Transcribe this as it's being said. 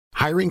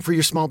Hiring for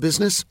your small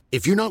business?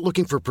 If you're not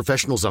looking for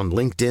professionals on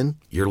LinkedIn,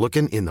 you're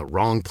looking in the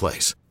wrong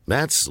place.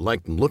 That's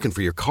like looking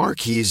for your car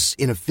keys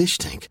in a fish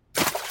tank.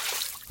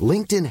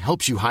 LinkedIn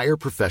helps you hire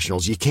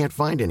professionals you can't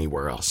find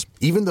anywhere else,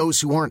 even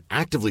those who aren't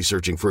actively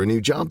searching for a new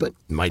job but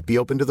might be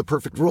open to the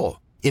perfect role.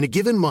 In a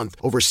given month,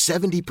 over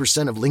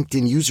 70% of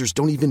LinkedIn users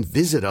don't even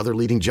visit other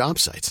leading job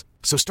sites.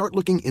 So start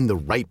looking in the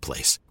right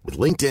place. With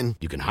LinkedIn,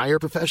 you can hire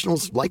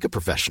professionals like a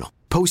professional.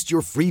 Post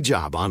your free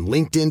job on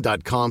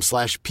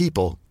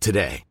linkedin.com/people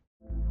today.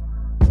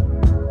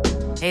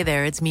 Hey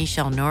there, it's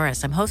Michelle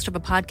Norris. I'm host of a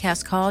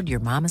podcast called Your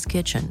Mama's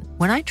Kitchen.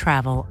 When I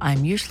travel,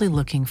 I'm usually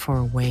looking for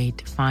a way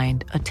to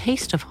find a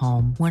taste of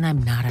home when I'm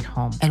not at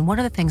home. And one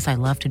of the things I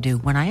love to do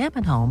when I am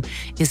at home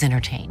is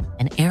entertain.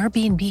 And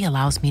Airbnb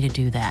allows me to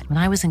do that. When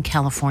I was in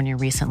California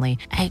recently,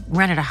 I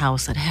rented a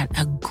house that had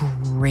a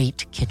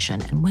great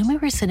kitchen. And when we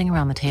were sitting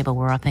around the table,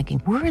 we're all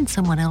thinking, we're in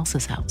someone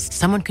else's house.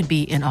 Someone could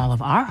be in all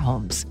of our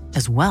homes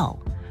as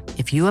well.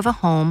 If you have a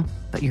home,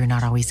 but you're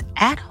not always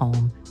at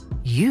home,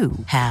 you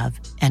have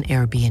an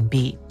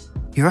Airbnb.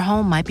 Your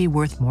home might be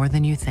worth more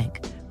than you think.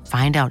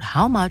 Find out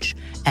how much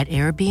at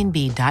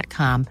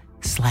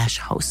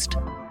airbnb.com/host.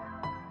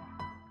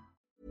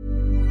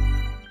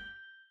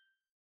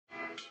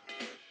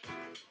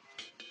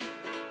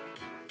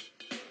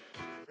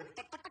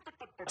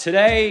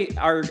 Today,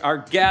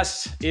 our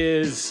guest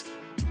is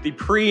the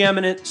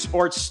preeminent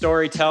sports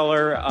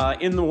storyteller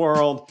in the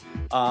world.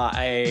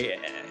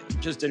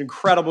 Just an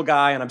incredible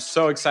guy, and I'm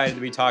so excited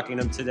to be talking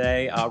to him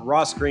today.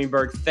 Ross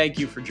Greenburg, thank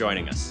you for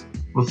joining us.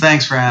 Well,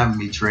 thanks for having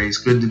me, Trey. It's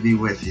good to be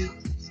with you.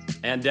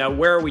 And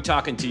where are we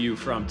talking to you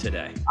from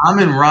today? I'm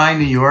in Rye,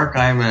 New York.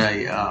 I have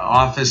an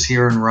office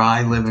here in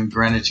Rye, live in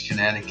Greenwich,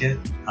 Connecticut.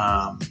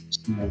 I'm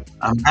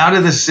out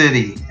of the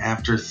city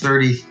after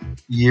 30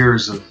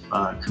 years of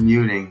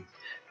commuting.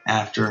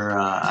 After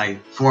I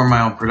formed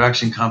my own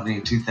production company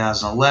in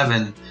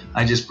 2011,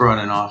 I just brought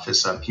an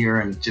office up here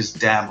and just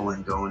dabble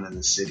in going in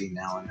the city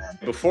now and then.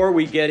 Before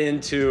we get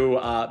into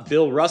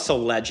Bill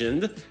Russell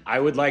legend, I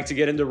would like to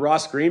get into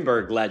Ross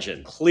Greenburg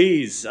legend.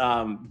 Please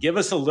give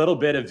us a little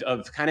bit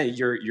of kind of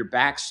your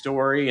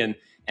backstory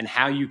and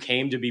how you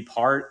came to be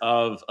part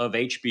of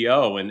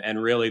HBO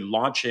and really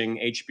launching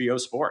HBO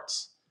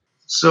Sports.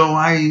 So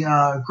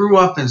I grew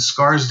up in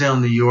Scarsdale,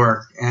 New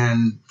York,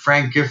 and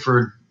Frank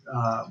Gifford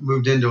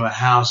moved into a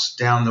house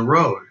down the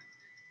road,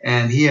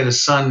 and he had a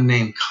son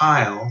named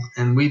Kyle,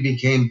 and we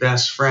became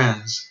best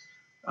friends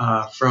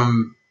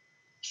from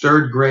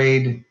third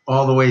grade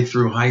all the way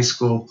through high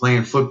school,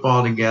 playing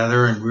football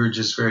together, and we were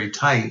just very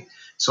tight.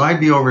 So I'd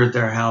be over at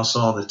their house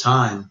all the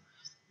time,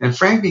 and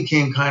Frank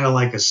became kind of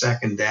like a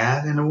second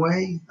dad in a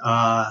way.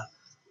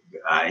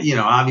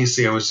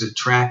 Obviously I was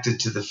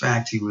attracted to the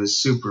fact he was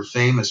super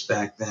famous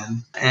back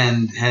then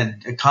and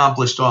had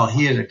accomplished all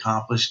he had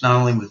accomplished, not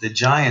only with the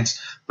Giants,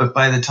 but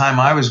by the time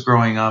I was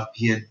growing up,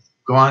 he had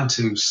gone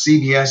to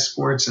CBS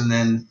Sports and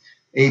then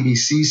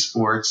ABC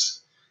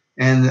Sports,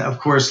 and of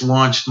course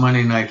launched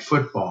Monday Night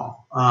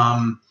Football.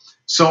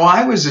 So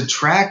I was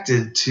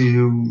attracted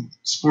to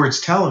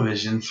sports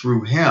television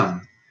through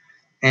him,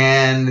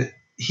 and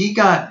he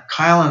got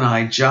Kyle and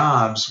I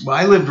jobs.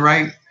 I lived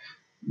right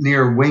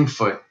near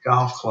Wingfoot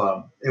Golf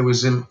Club. It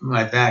was in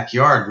my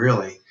backyard,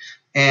 really.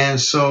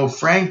 And so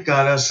Frank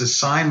got us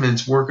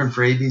assignments working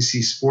for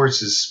ABC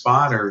Sports as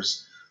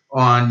spotters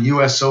on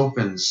U.S.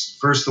 Opens,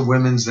 first the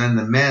women's, then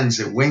the men's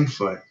at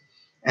Wingfoot.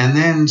 And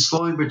then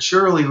slowly but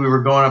surely, we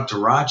were going up to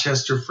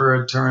Rochester for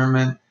a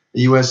tournament,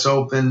 the U.S.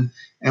 Open,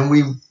 and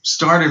we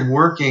started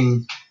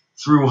working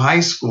through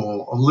high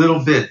school a little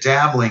bit,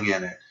 dabbling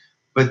in it.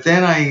 But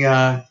then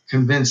I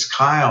convinced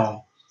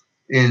Kyle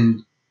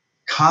in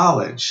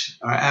college,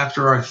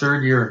 after our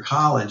third year of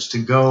college, to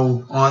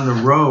go on the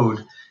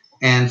road,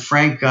 and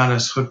Frank got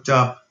us hooked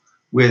up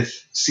with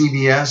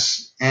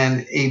CBS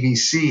and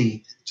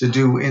ABC to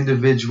do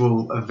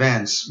individual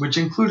events, which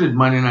included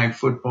Monday Night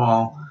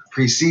Football,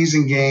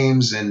 preseason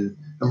games, and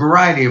a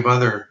variety of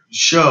other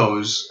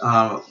shows.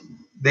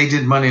 They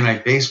did Monday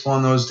Night Baseball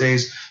in those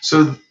days.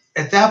 So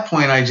at that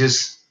point, I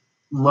just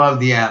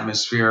loved the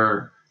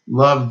atmosphere,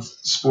 loved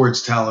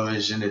sports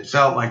television. It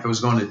felt like I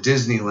was going to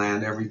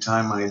Disneyland every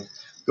time I'd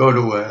go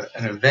to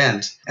an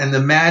event. And the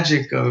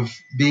magic of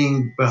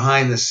being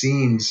behind the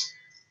scenes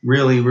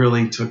really,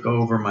 really took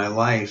over my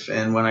life.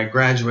 And when I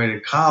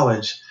graduated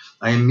college,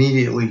 I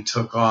immediately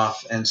took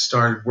off and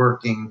started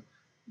working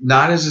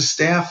not as a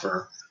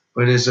staffer,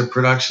 but as a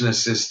production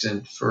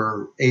assistant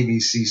for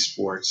ABC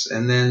Sports.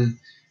 And then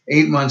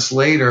 8 months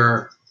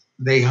later,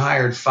 they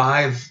hired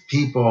 5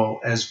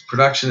 people as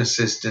production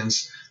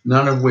assistants,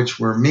 none of which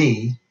were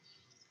me.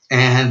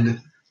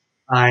 And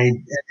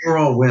they were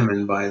all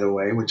women, by the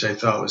way, which I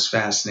thought was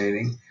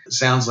fascinating. It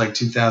sounds like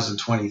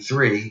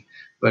 2023,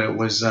 but it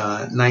was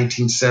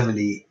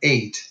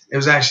 1978. It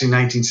was actually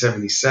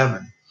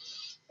 1977.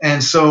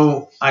 And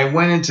so I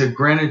went into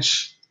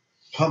Greenwich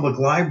Public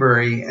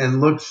Library and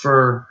looked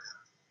for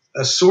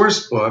a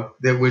source book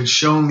that would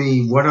show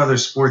me what other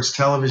sports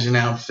television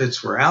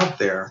outfits were out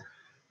there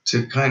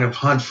to kind of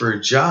hunt for a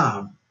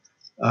job.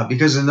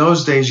 because in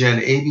those days you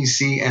had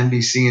ABC,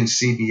 NBC, and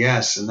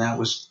CBS, and that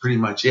was pretty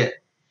much it.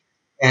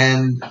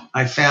 And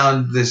I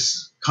found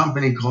this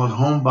company called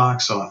Home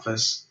Box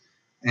Office,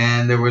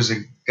 and there was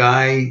a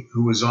guy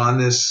who was on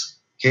this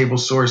cable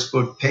source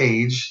book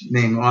page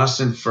named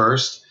Austin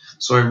First.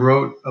 So I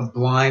wrote a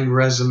blind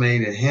resume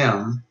to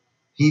him.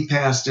 He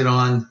passed it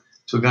on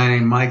to a guy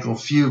named Michael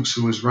Fuchs,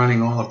 who was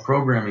running all the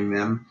programming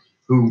then,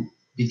 who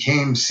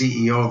became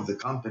CEO of the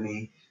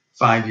company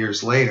 5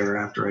 years later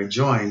after I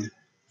joined,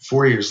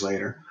 4 years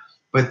later.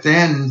 But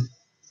then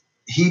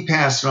he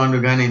passed it on to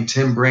a guy named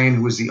Tim Brain,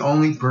 who was the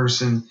only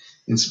person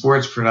in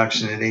sports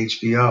production at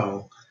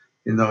HBO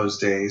in those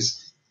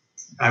days.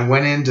 I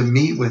went in to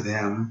meet with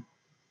him.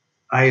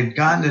 I had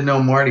gotten to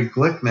know Marty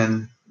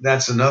Glickman.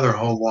 That's another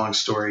whole long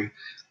story.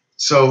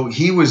 So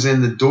he was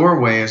in the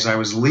doorway as I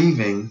was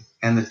leaving,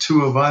 and the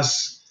two of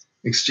us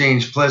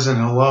exchanged pleasant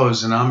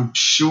hellos. And I'm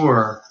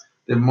sure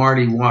that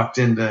Marty walked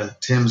into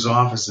Tim's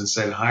office and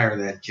said, "Hire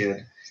that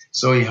kid."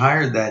 So he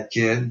hired that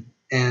kid.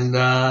 And,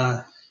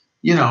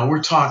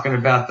 we're talking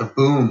about the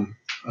boom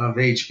of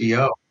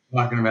HBO,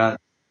 talking about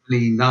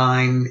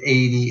 79,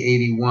 80,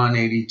 81,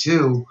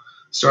 82.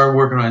 Started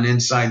working on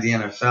Inside the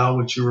NFL,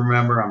 which you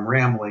remember. I'm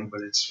rambling,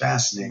 but it's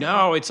fascinating.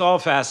 No, it's all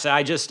fast.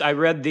 I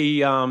read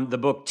the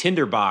book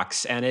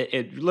Tinderbox, and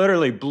it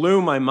literally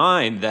blew my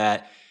mind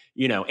that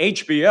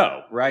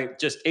HBO, right?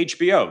 Just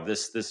HBO,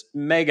 this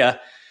mega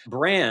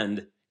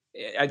brand.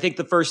 I think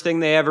the first thing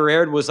they ever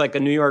aired was like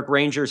a New York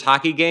Rangers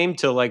hockey game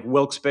to like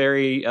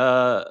Wilkes-Barre,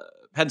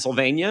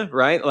 Pennsylvania,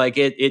 right? Like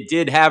it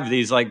did have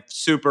these like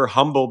super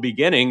humble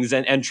beginnings,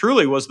 and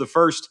truly was the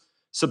first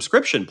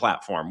subscription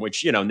platform,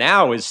 which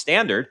now is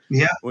standard.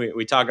 Yeah.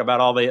 We talk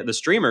about all the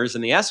streamers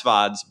and the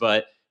SVODs,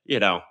 but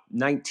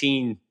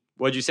 19,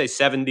 what'd you say,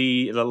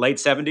 70, the late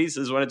 70s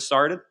is when it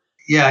started?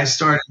 Yeah, I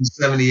started in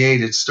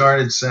 78. It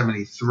started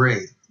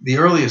 73. The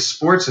earliest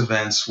sports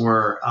events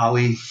were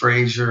Ali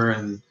Frazier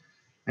and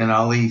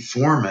Ali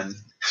Foreman,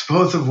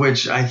 both of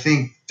which I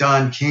think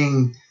Don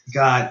King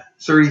got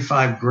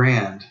 35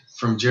 grand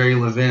from Jerry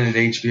Levin at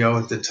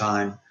HBO at the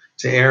time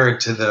to air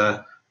it to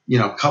the,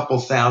 couple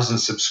thousand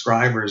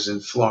subscribers in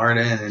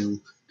Florida and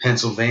in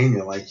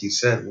Pennsylvania, like you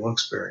said,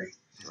 Wilkes-Barre.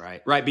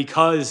 Right.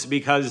 Because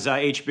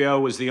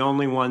HBO was the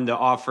only one to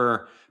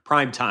offer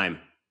primetime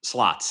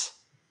slots.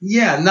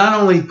 Yeah, not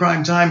only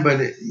prime time, but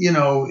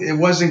it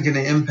wasn't going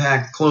to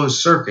impact closed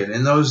circuit.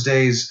 In those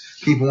days,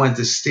 people went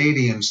to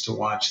stadiums to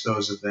watch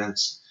those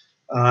events,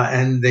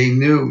 and they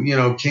knew.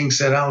 King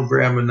said, "I'll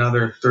grab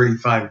another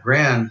 35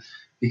 grand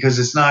because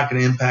it's not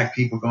going to impact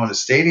people going to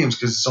stadiums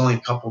because it's only a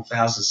couple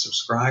thousand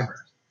subscribers."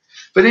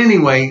 But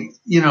anyway,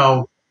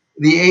 the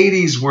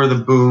 80s were the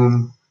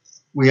boom.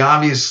 We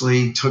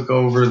obviously took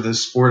over the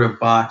sport of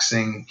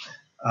boxing.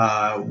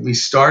 We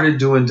started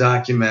doing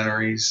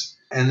documentaries.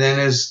 And then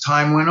as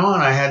time went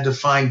on, I had to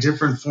find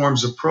different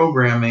forms of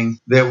programming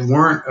that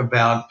weren't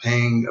about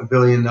paying $1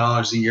 billion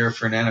a year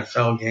for an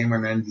NFL game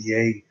or an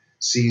NBA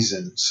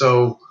season.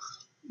 So,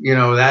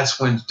 that's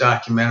when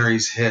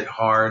documentaries hit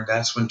hard.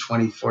 That's when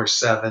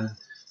 24/7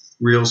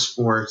 real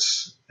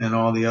sports and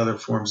all the other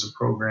forms of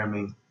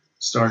programming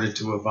started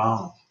to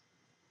evolve.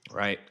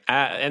 Right.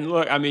 And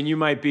look, I mean, you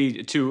might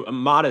be too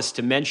modest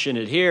to mention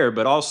it here,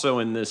 but also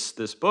in this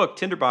book,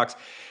 Tinderbox,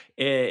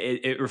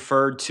 it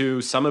referred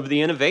to some of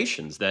the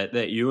innovations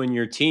that you and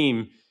your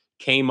team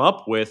came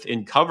up with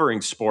in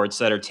covering sports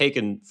that are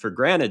taken for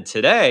granted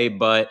today,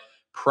 but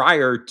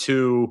prior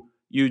to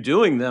you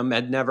doing them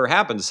had never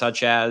happened,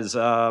 such as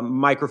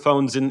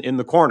microphones in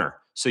the corner,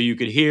 so you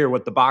could hear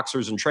what the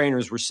boxers and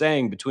trainers were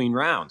saying between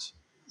rounds.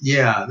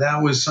 Yeah,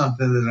 that was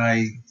something that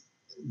I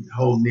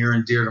hold near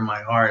and dear to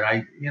my heart.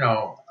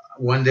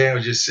 One day I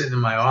was just sitting in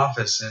my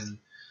office and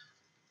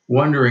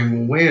wondering,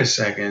 well, wait a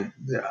second,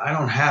 I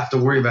don't have to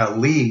worry about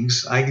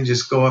leagues. I can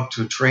just go up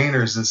to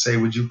trainers and say,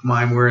 "Would you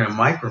mind wearing a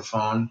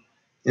microphone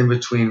in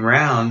between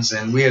rounds?"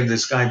 And we had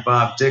this guy,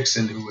 Bob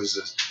Dixon, who was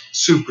a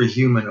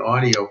superhuman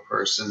audio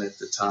person at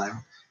the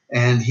time.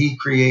 And he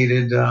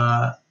created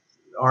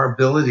our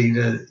ability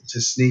to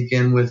sneak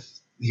in with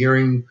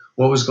hearing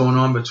what was going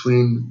on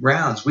between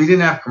rounds. We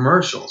didn't have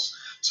commercials,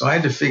 so I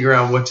had to figure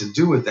out what to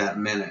do with that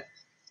minute.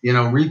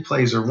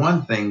 Replays are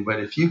one thing, but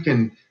if you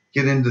can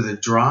get into the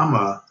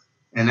drama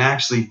and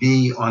actually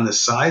be on the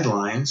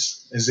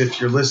sidelines as if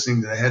you're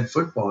listening to the head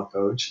football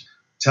coach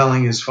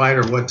telling his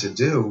fighter what to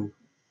do,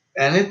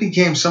 and it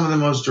became some of the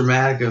most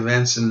dramatic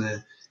events in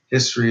the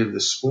history of the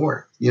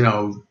sport.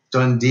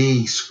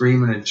 Dundee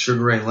screaming at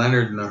Sugar Ray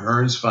Leonard in the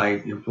Hearns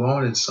fight, "You're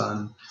blowing it,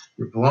 son.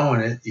 You're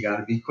blowing it. You got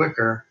to be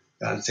quicker.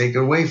 Got to take it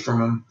away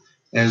from him."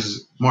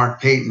 As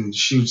Mark Payton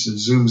shoots and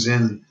zooms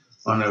in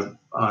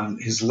on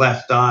his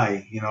left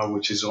eye,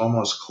 which is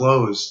almost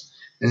closed,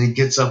 and he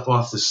gets up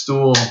off the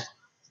stool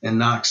and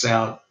knocks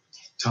out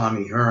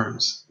Tommy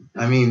Hearns.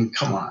 I mean,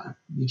 come on,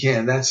 you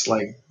can't. That's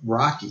like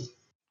Rocky.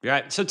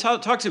 Right. So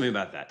talk to me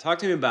about that. Talk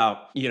to me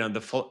about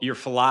your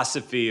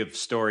philosophy of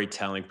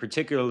storytelling,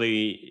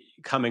 particularly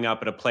coming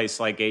up at a place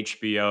like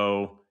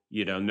HBO.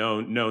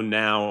 Known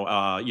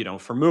now,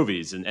 for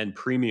movies and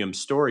premium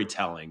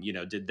storytelling.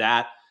 Did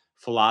that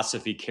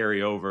philosophy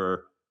carry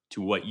over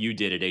to what you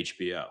did at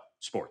HBO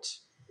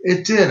Sports?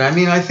 It did. I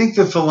mean, I think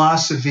the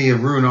philosophy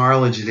of Roone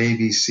Arledge at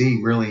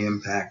ABC really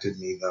impacted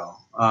me, though.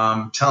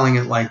 Telling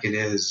it like it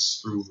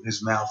is through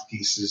his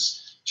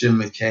mouthpieces, Jim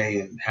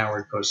McKay and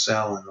Howard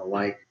Cosell and the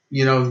like.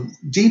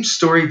 Deep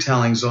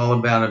storytelling is all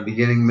about a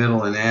beginning,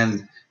 middle, and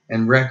end,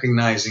 and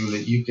recognizing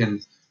that you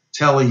can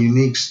tell a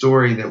unique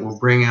story that will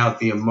bring out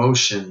the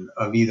emotion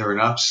of either an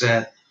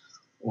upset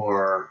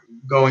or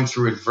going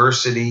through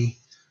adversity,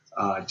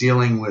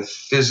 dealing with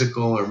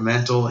physical or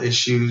mental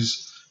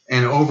issues,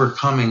 and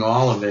overcoming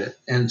all of it.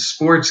 And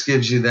sports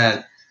gives you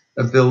that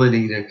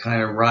ability to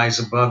kind of rise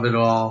above it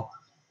all.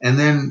 And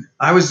then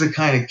I was the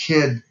kind of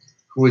kid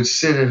who would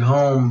sit at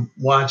home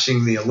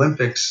watching the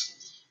Olympics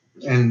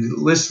and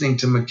listening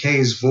to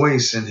McKay's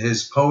voice and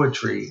his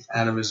poetry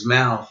out of his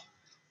mouth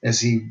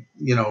as he,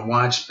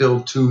 watched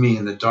Bill Toomey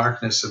in the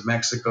darkness of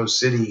Mexico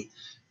City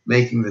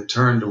making the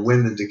turn to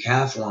win the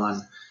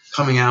decathlon,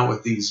 coming out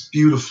with these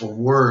beautiful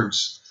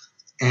words.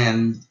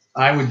 And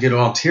I would get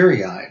all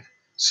teary-eyed.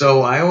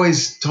 So I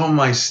always told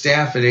my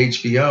staff at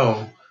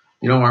HBO,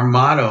 our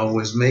motto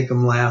was make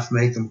them laugh,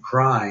 make them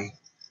cry,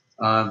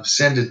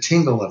 send a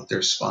tingle up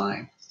their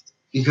spine.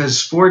 Because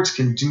sports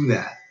can do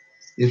that.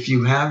 If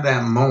you have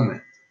that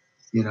moment,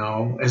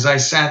 as I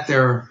sat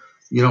there,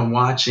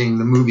 watching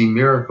the movie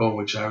Miracle,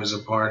 which I was a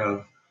part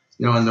of,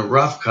 in the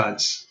rough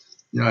cuts,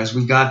 as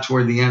we got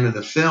toward the end of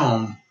the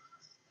film,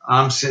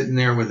 I'm sitting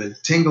there with a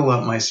tingle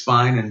up my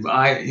spine and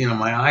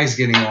my eyes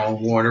getting all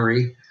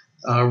watery,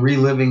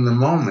 reliving the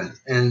moment.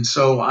 And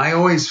so I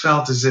always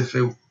felt as if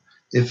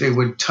it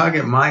would tug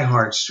at my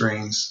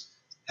heartstrings,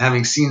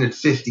 having seen it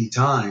 50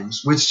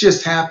 times, which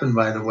just happened,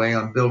 by the way,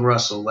 on Bill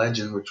Russell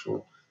Legend, which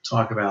we'll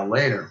talk about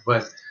later.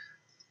 But,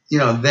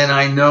 then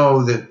I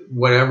know that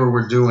whatever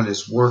we're doing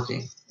is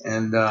working.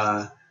 And,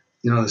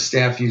 the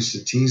staff used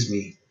to tease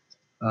me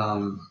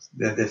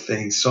that if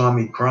they saw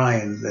me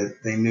crying, that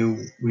they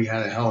knew we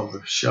had a hell of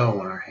a show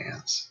on our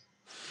hands.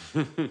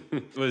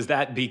 Was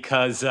that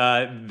because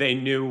they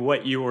knew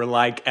what you were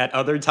like at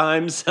other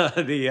times?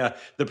 The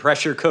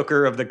pressure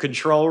cooker of the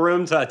control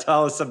room?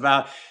 Tell us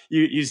about,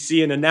 you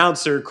see an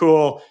announcer,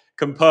 cool,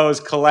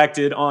 composed,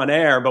 collected on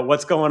air, but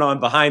what's going on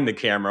behind the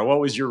camera? What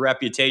was your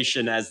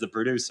reputation as the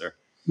producer?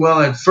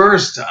 Well, at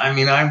first,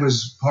 I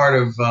was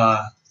part of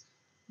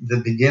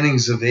the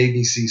beginnings of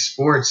ABC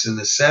Sports in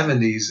the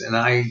 70s, and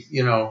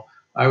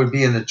I would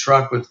be in the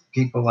truck with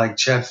people like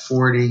Chet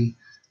Forty,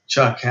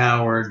 Chuck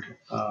Howard.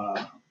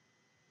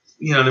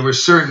 There were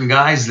certain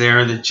guys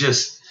there that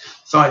just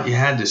thought you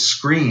had to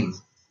scream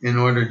in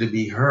order to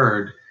be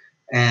heard,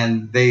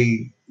 and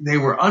they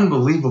were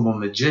unbelievable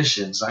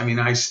magicians.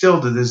 I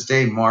still to this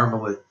day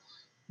marvel at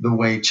the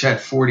way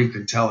Chet Forty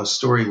could tell a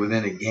story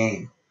within a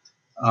game.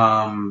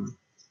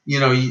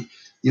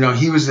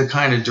 He was the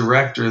kind of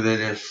director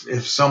that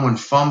if someone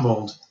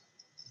fumbled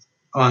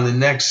on the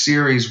next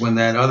series when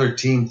that other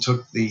team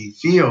took the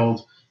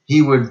field,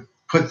 he would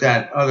put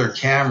that other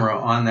camera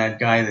on that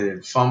guy that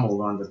had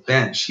fumbled on the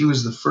bench. He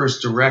was the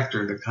first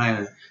director to kind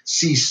of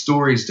see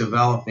stories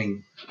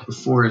developing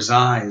before his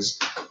eyes.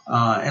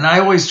 And I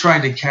always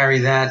tried to carry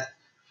that,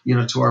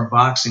 to our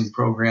boxing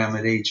program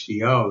at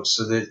HBO,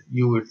 so that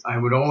I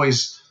would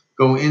always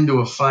go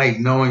into a fight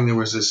knowing there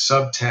was a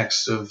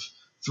subtext of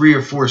 3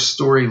 or 4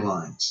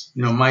 storylines.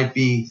 Might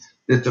be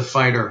that the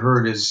fighter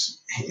hurt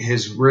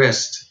his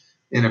wrist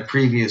in a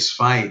previous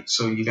fight,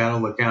 so you got to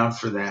look out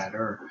for that.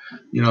 Or,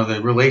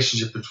 the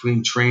relationship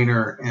between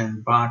trainer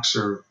and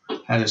boxer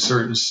had a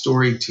certain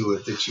story to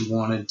it that you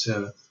wanted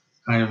to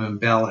kind of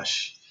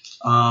embellish.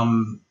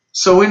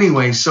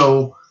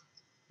 So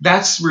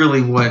that's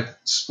really what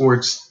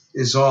sports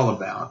is all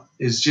about,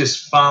 is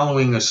just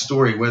following a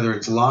story, whether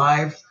it's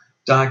live,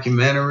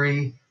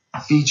 documentary,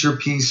 feature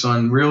piece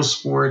on Real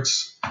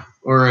Sports,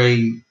 or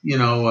a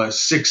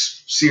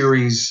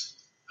 6-series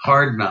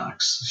Hard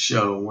Knocks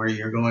show where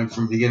you're going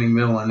from beginning,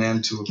 middle, and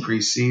end to a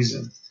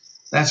preseason.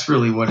 That's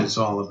really what it's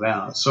all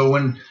about. So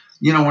when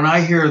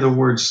I hear the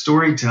word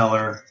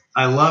storyteller,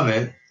 I love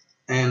it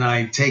and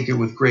I take it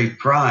with great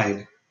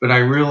pride, but I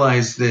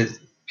realize that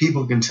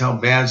people can tell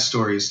bad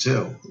stories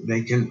too.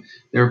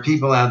 There are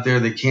people out there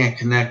that can't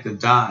connect the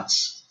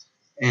dots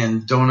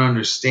and don't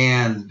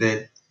understand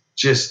that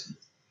just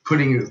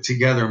putting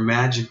together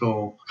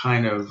magical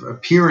kind of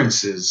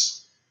appearances,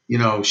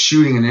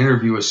 shooting an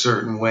interview a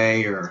certain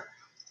way or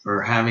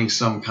having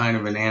some kind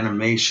of an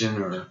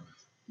animation or,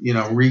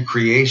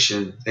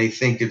 recreation, they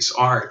think it's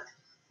art.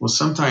 Well,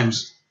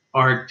 sometimes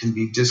art can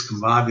be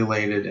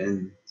discombobulated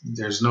and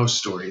there's no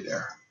story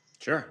there.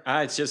 Sure.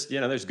 It's just,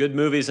 there's good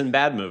movies and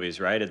bad movies,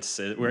 right?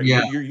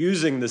 You're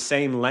using the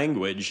same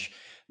language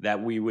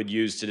that we would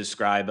use to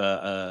describe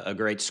a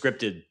great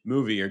scripted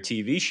movie or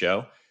TV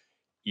show,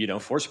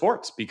 for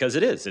sports, because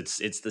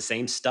it's the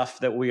same stuff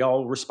that we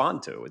all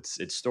respond to.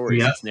 It's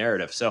stories, it's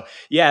narrative. So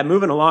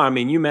moving along.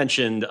 You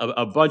mentioned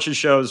a bunch of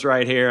shows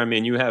right here.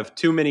 You have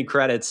too many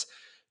credits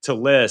to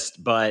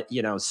list, but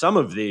some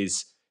of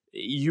these,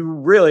 you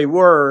really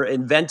were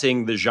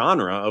inventing the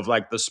genre of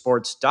like the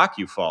sports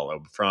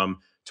docu-follow from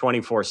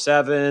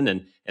 24/7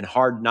 and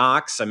Hard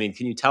Knocks. I mean,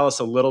 can you tell us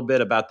a little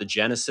bit about the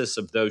genesis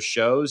of those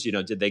shows?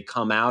 Did they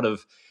come out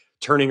of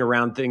turning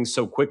around things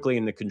so quickly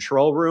in the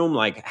control room?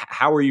 Like,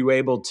 how are you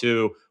able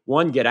to,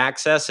 one, get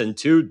access, and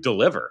two,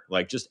 deliver,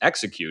 like just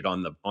execute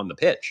on the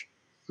pitch?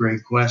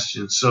 Great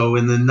question. So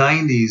in the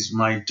 90s,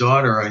 my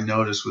daughter, I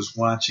noticed, was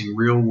watching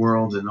Real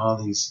World and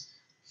all these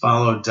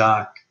follow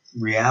doc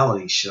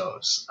reality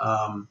shows.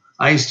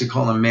 I used to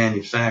call them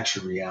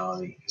manufactured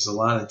reality because a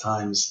lot of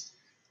times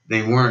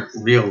they weren't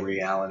real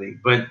reality.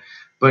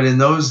 But in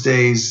those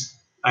days,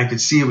 I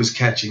could see it was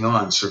catching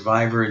on.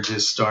 Survivor had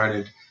just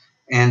started.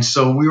 And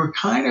so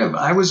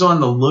I was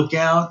on the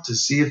lookout to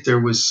see if there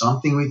was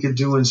something we could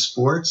do in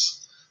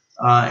sports.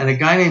 And a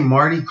guy named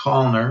Marty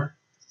Callner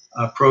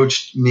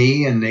approached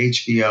me and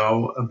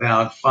HBO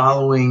about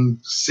following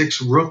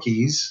 6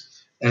 rookies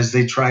as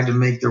they tried to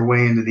make their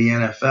way into the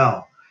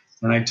NFL.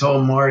 And I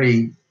told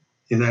Marty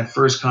in that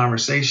first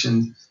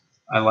conversation,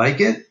 I like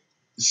it.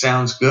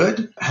 Sounds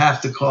good. I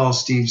have to call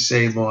Steve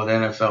Sable at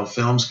NFL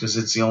Films because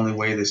it's the only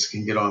way this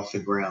can get off the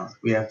ground.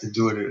 We have to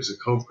do it as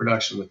a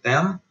co-production with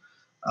them.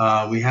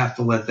 We have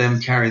to let them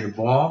carry the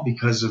ball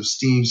because of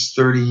Steve's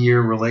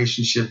 30-year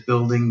relationship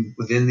building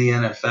within the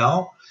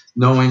NFL,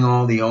 knowing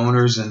all the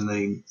owners and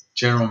the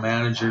general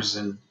managers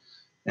and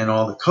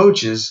all the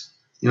coaches.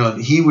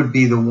 He would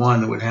be the one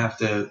that would have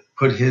to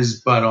put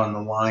his butt on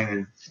the line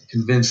and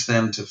convince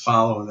them to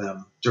follow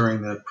them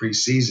during the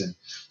preseason.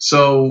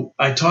 So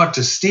I talked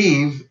to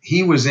Steve.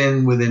 He was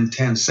in within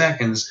 10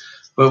 seconds,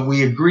 but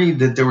we agreed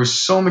that there were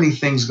so many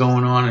things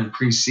going on in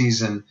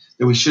preseason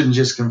that we shouldn't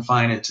just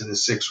confine it to the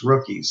 6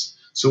 rookies.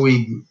 So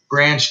we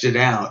branched it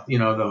out,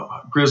 the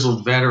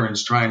grizzled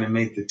veterans trying to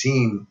make the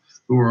team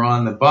who were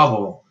on the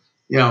bubble.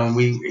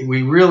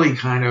 We really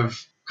kind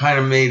of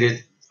made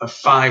it a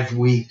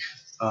 5-week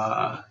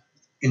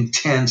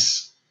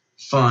intense,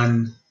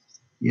 fun,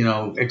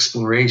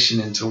 exploration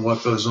into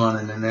what goes on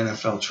in an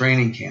NFL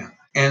training camp.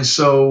 And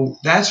so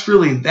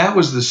that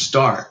was the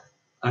start.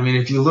 I mean,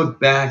 if you look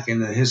back in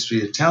the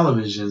history of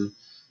television,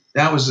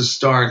 that was the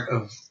start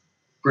of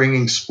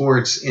bringing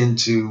sports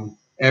into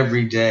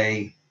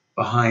everyday,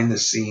 behind the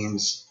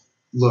scenes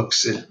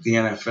looks at the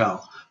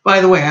NFL.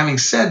 By the way, having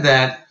said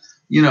that,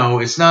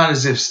 it's not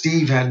as if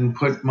Steve hadn't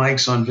put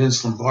mics on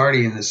Vince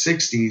Lombardi in the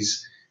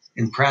 60s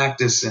in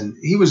practice, and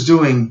he was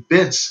doing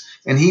bits,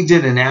 and he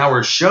did an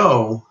hour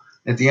show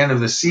at the end of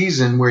the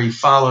season where he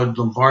followed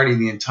Lombardi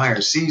the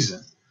entire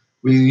season.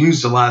 We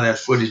used a lot of that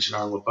footage in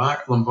our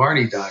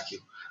Lombardi docu.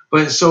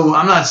 But so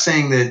I'm not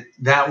saying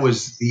that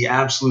was the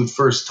absolute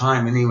first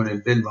time anyone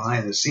had been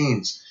behind the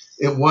scenes.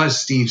 It was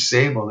Steve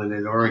Sable that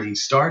had already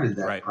started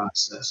that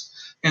process.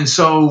 And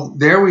so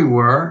there we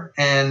were,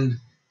 and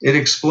it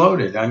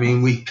exploded. I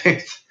mean, we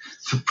picked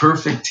the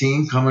perfect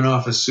team coming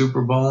off a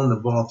Super Bowl in the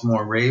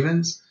Baltimore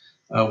Ravens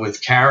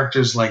with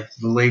characters like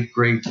the late,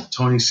 great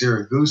Tony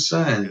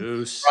Siragusa and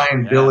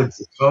Brian Billick,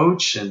 the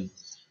coach. And,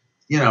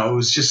 it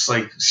was just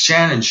like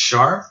Shannon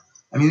Sharp.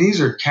 I mean, these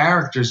are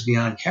characters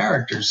beyond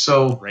characters.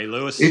 So Ray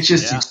Lewis, it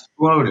just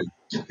exploded.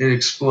 It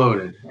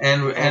exploded.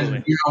 And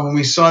when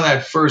we saw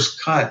that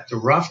first cut, the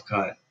rough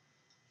cut,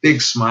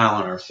 big smile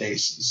on our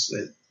faces.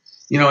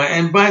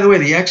 And by the way,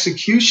 the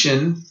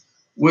execution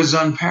was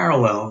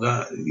unparalleled.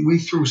 We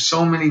threw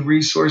so many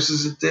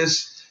resources at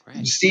this.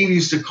 Right. Steve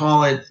used to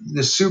call it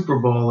the Super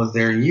Bowl of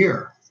their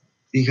year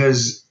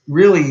because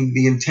really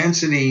the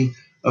intensity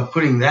of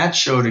putting that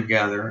show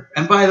together.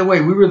 And by the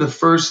way, we were the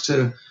first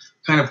to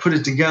kind of put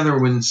it together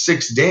within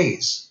 6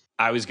 days.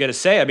 I was going to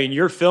say, I mean,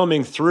 you're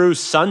filming through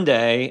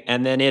Sunday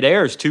and then it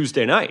airs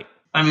Tuesday night.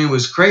 I mean, it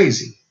was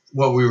crazy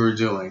what we were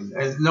doing.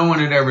 No one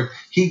had ever,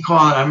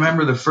 I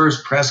remember the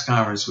first press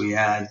conference we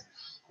had,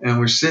 and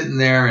we're sitting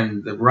there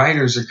and the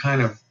writers are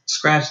kind of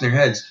scratching their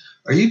heads.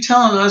 Are you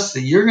telling us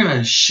that you're going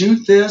to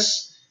shoot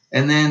this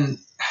and then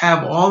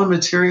have all the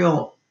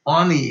material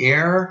on the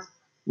air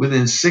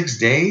within 6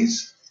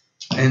 days?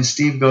 And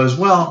Steve goes,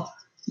 well,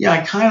 yeah,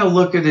 I kind of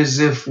look at it as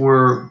if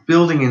we're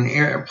building an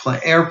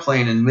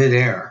airplane in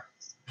midair.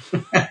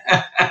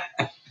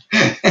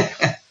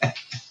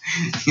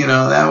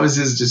 That was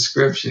his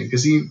description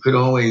because he could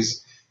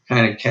always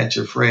kind of catch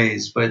a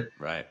phrase. But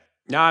right.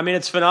 No, I mean,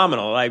 it's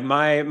phenomenal. Like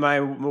my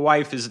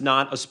wife is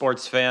not a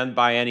sports fan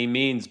by any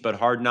means, but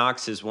Hard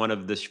Knocks is one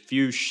of the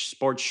few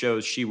sports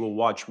shows she will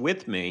watch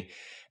with me.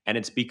 And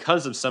it's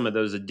because of some of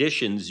those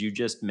additions you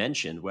just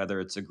mentioned, whether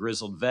it's a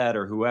grizzled vet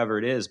or whoever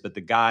it is, but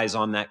the guys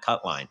on that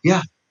cut line.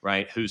 Yeah.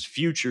 Right. Whose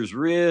futures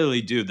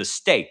really do the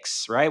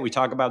stakes, right? We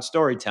talk about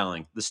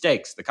storytelling, the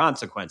stakes, the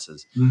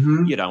consequences.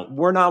 Mm-hmm.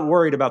 We're not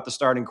worried about the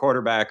starting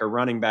quarterback or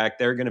running back.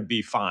 They're going to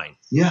be fine.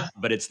 Yeah.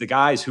 But it's the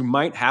guys who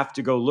might have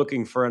to go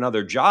looking for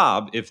another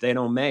job if they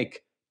don't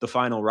make the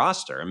final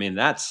roster. I mean,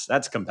 that's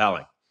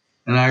compelling.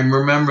 And I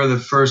remember the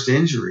first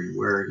injury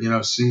where,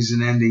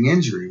 season-ending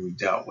injury we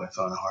dealt with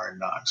on Hard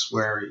Knocks,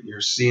 where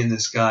you're seeing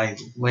this guy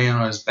laying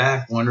on his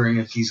back wondering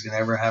if he's going to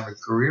ever have a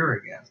career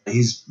again.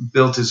 He's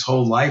built his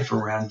whole life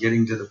around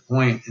getting to the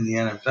point in the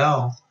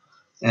NFL,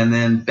 and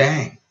then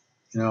bang,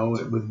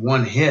 with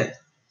one hit,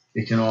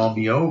 it can all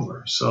be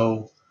over.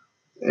 So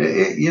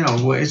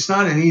it's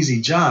not an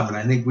easy job, and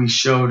I think we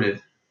showed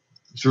it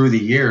through the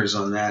years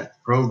on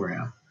that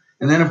program.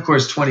 And then, of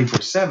course,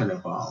 24/7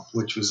 evolved,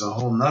 which was a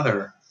whole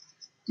nother,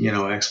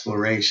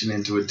 exploration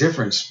into a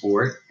different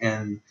sport,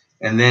 and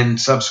then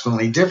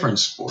subsequently different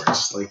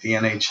sports like the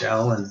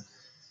NHL and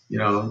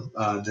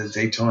the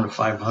Daytona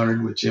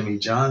 500 with Jimmy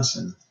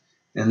Johnson,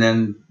 and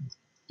then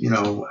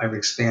I've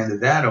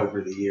expanded that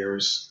over the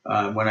years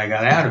when I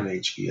got out of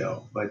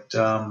HBO. But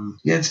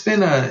yeah, it's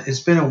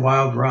been a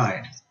wild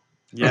ride.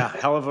 Yeah,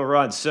 hell of a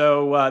run.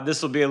 So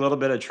this will be a little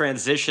bit of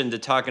transition to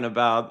talking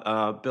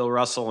about Bill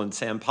Russell and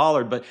Sam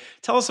Pollard. But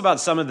tell us about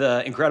some of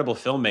the incredible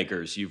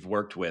filmmakers you've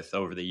worked with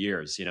over the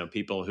years.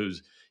 People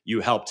who's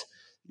you helped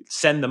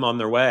send them on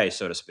their way,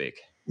 so to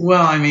speak.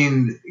 Well, I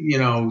mean,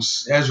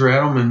 Ezra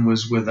Edelman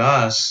was with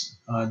us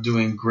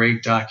doing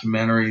great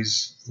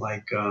documentaries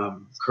like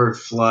Kurt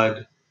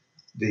Flood,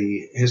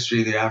 the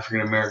history of the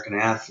African American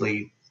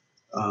athlete,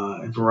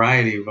 a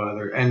variety of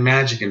other, and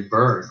Magic and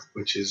Bird,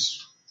 which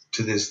is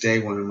to this day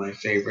one of my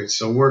favorites.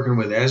 So working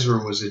with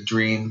Ezra was a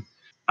dream.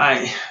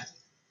 I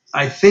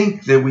I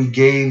think that we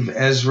gave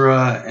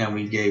Ezra and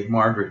we gave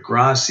Margaret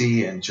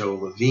Grassi and Joe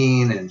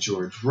Levine and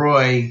George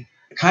Roy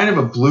kind of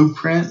a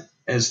blueprint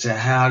as to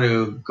how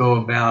to go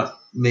about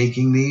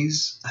making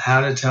these,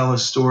 how to tell a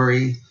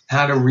story,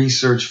 how to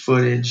research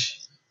footage.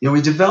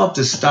 We developed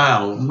a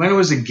style. When It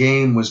Was a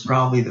Game was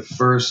probably the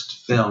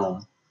first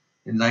film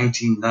in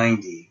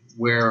 1990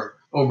 where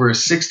over a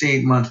 6 to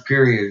 8 month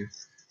period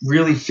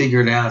really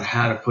figured out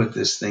how to put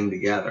this thing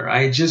together.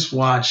 I had just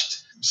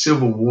watched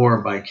Civil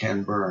War by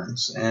Ken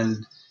Burns,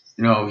 and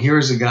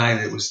here's a guy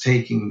that was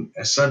taking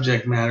a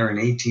subject matter in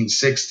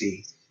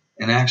 1860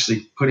 and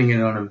actually putting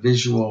it on a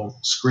visual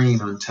screen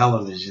on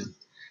television.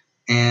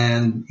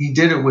 And he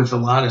did it with a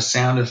lot of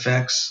sound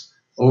effects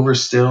over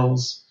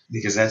stills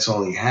because that's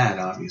all he had,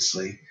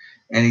 obviously.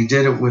 And he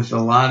did it with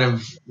a lot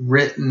of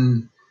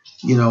written,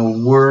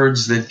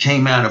 words that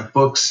came out of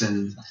books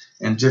and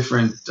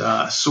different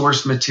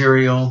source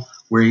material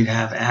where he'd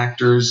have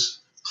actors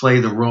play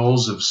the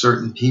roles of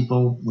certain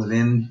people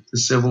within the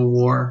Civil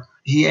War.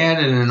 He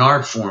added an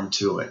art form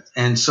to it.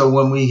 And so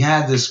when we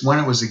had this When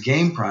It Was a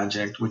Game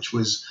project, which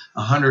was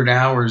 100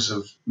 hours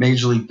of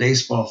Major League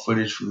Baseball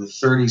footage from the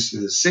 30s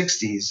through the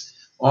 60s,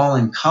 all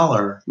in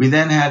color, we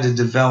then had to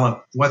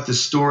develop what the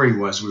story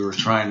was we were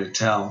trying to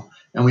tell.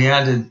 And we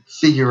had to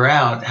figure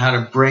out how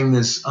to bring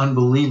this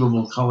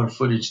unbelievable color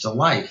footage to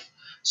life.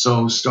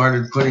 So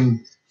started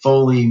putting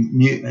Foley,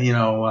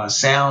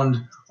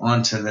 sound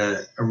onto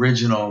the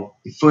original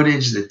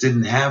footage that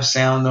didn't have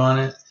sound on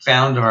it.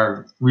 Found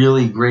our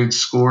really great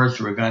score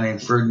through a guy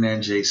named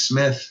Ferdinand J.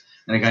 Smith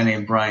and a guy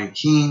named Brian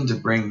Keene to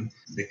bring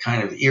the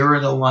kind of era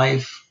to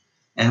life,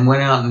 and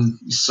went out and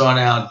sought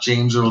out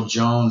James Earl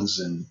Jones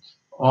and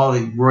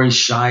Roy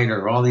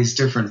Scheider, all these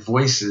different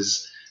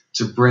voices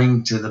to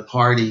bring to the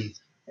party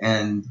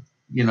and,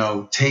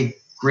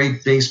 take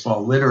great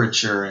baseball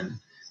literature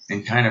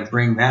and kind of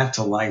bring that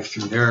to life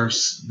through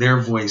their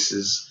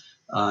voices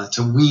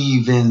to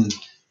weave in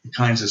the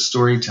kinds of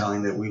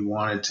storytelling that we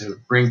wanted to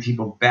bring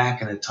people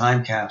back in a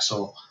time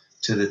capsule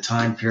to the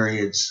time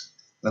periods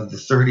of the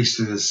 30s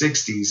through the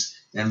 60s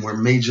and where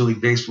Major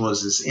League Baseball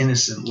is this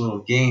innocent little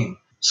game.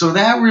 So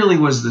that really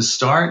was the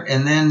start.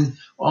 And then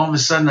all of a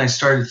sudden I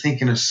started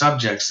thinking of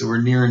subjects that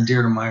were near and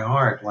dear to my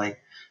heart, like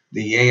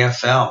the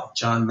AFL.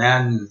 John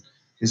Madden,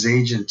 his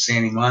agent,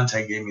 Sandy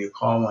Montag, gave me a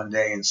call one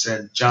day and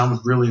said, John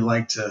would really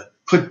like to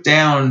put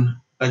down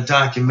a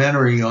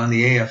documentary on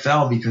the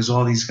AFL because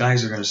all these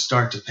guys are going to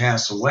start to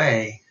pass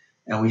away,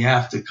 and we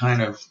have to kind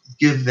of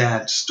give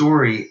that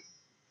story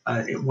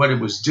what it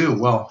was due.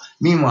 Well,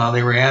 meanwhile,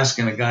 they were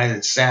asking a guy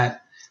that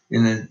sat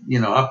in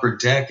the upper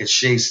deck at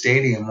Shea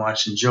Stadium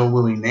watching Joe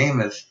Willie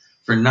Namath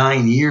for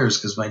 9 years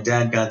because my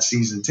dad got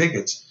season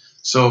tickets.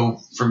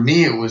 So for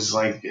me, it was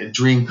like a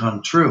dream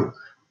come true.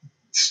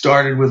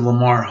 Started with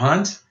Lamar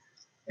Hunt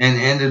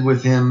and ended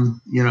with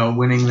him,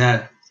 winning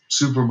that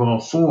Super Bowl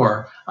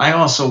IV. I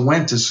also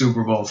went to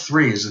Super Bowl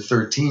III as a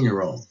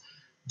 13-year-old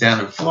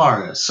down in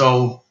Florida.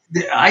 So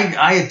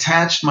I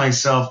attached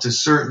myself to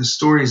certain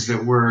stories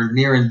that were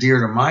near and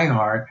dear to my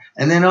heart,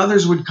 and then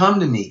others would come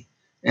to me.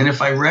 And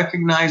if I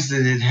recognized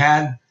that it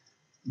had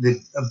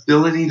the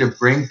ability to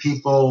bring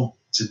people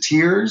to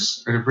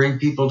tears or to bring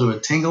people to a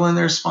tingle in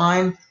their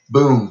spine,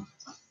 boom,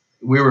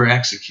 we were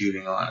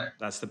executing on it.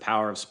 That's the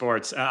power of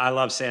sports. I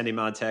love Sandy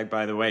Montag,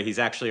 by the way. He's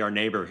actually our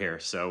neighbor here,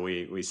 so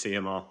we see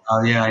him all.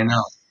 Oh, yeah, I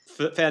know.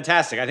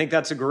 Fantastic. I think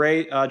that's a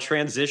great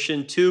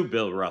transition to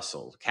Bill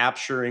Russell,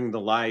 capturing the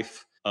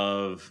life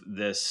of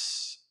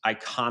this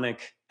iconic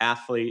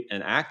athlete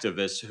and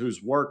activist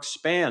whose work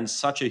spans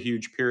such a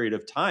huge period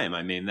of time.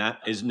 I mean, that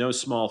is no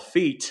small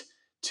feat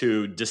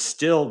to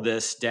distill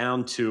this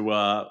down to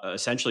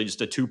essentially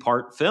just a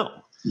 2-part film.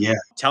 Yeah.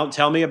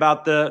 Tell me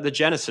about the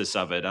genesis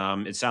of it.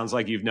 It sounds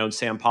like you've known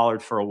Sam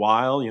Pollard for a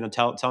while.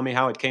 Tell me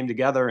how it came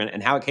together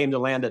and how it came to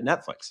land at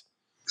Netflix.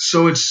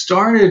 So it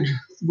started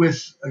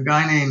with a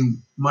guy named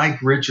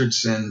Mike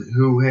Richardson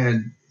who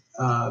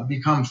had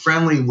become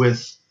friendly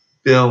with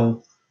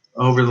Bill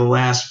over the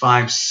last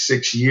 5,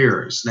 6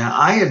 years. Now,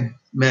 I had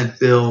met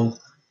Bill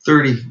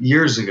 30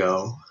 years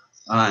ago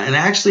and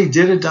actually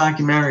did a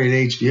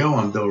documentary at HBO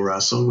on Bill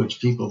Russell, which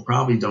people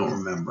probably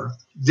don't remember.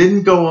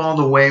 Didn't go all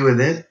the way with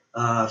it.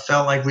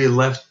 Felt like we had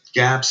left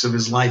gaps of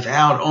his life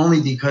out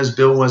only because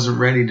Bill wasn't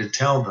ready to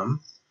tell them.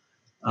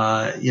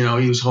 He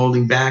was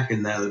holding back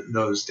in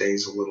those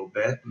days a little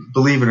bit.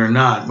 Believe it or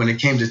not, when it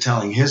came to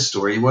telling his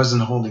story, he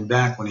wasn't holding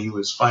back when he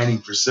was fighting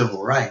for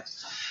civil rights.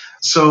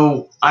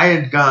 So I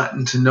had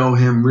gotten to know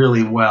him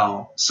really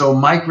well. So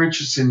Mike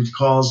Richardson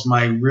calls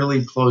my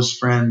really close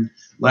friend,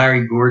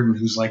 Larry Gordon,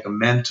 who's like a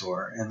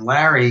mentor. And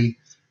Larry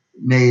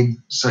made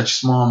such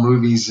small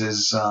movies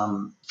as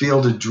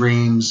Field of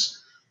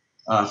Dreams,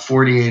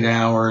 48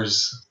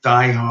 Hours,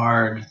 Die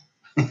Hard.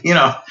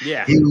 Yeah.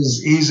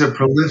 He's a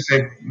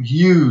prolific,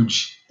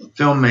 huge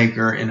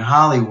filmmaker in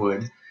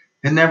Hollywood.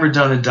 Had never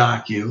done a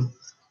docu.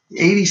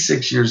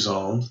 86 years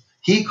old.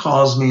 He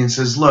calls me and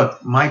says,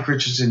 "Look, Mike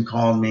Richardson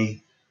called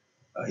me.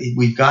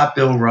 We've got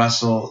Bill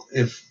Russell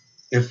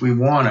if we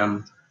want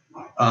him.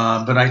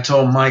 But I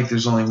told Mike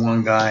there's only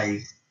one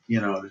guy,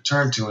 to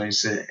turn to."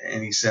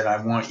 And he said, "I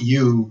want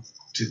you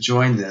to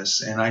join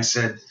this." And I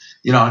said,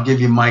 "I'll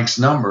give you Mike's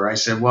number." I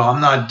said, "Well,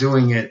 I'm not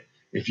doing it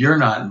if you're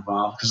not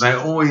involved," because I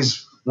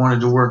always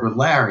wanted to work with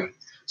Larry.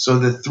 So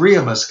the three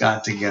of us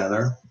got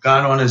together,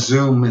 got on a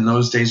Zoom. In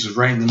those days, it was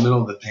right in the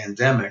middle of the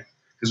pandemic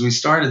because we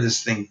started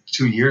this thing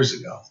 2 years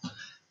ago.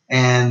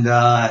 And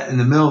in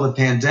the middle of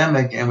the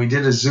pandemic, and we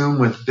did a Zoom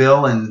with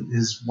Bill and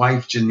his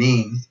wife,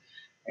 Janine,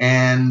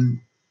 and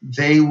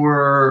they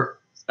were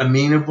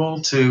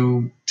amenable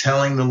to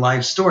telling the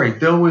life story.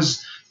 Bill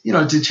was,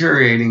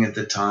 deteriorating at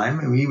the time.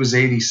 I mean, he was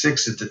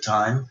 86 at the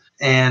time.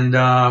 And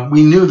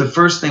we knew the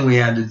first thing we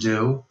had to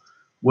do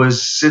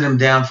was sit him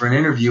down for an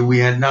interview. We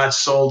had not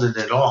sold it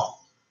at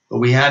all, but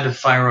we had to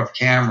fire up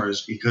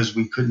cameras because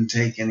we couldn't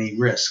take any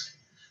risk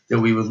that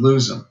we would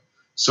lose him.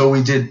 So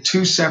we did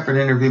 2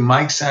 separate interviews.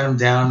 Mike sat him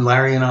down,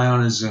 Larry and I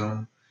on a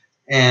Zoom,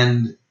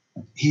 and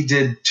he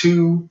did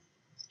 2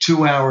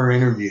 2-hour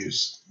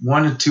interviews,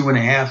 1 to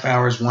 2.5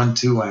 hours, 1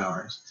 2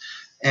 hours.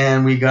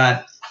 And we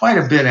got quite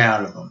a bit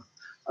out of him.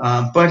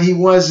 But he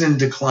was in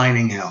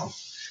declining health.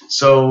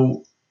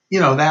 So,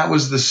 that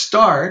was the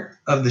start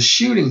of the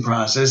shooting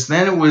process.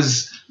 Then it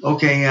was,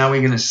 okay, how are we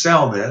going to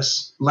sell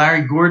this?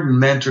 Larry Gordon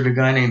mentored a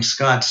guy named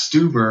Scott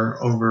Stuber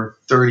over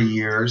 30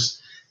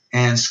 years.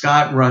 And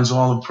Scott runs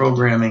all the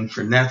programming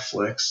for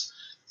Netflix.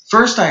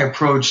 First, I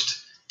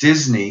approached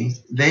Disney.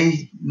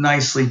 They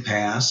nicely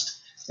passed.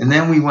 And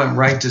then we went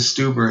right to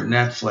Stuber at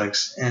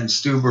Netflix, and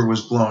Stuber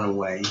was blown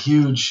away.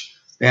 Huge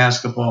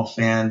basketball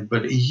fan,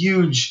 but a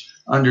huge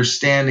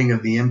understanding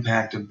of the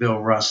impact of Bill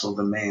Russell,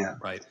 the man.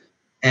 Right.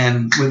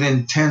 And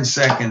within 10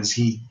 seconds,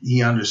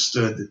 he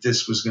understood that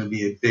this was going to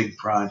be a big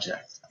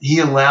project. He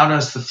allowed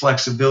us the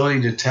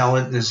flexibility to tell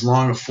it in as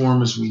long a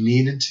form as we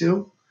needed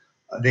to.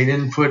 They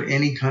didn't put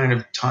any kind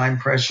of time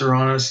pressure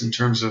on us in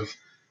terms of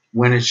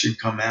when it should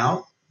come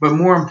out. But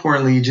more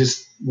importantly, he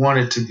just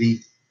wanted to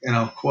be, and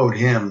I'll quote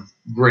him,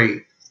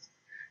 great.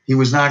 He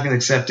was not going to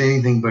accept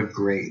anything but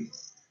great.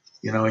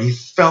 He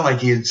felt like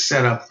he had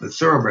set up the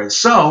thoroughbred.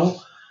 So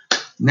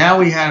now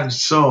we had it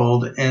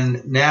sold,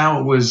 and now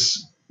it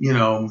was,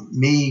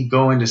 me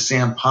going to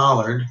Sam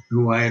Pollard,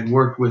 who I had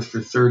worked with for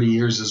 30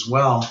 years as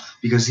well,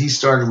 because he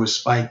started with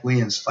Spike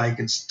Lee, and Spike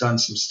had done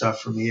some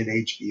stuff for me at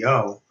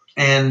HBO.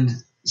 And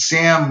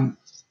Sam,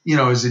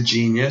 is a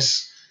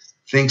genius,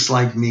 thinks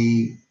like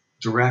me,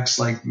 directs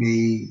like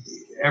me.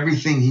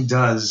 Everything he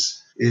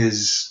does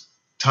is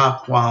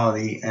top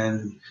quality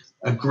and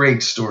a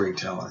great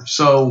storyteller.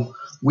 So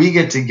we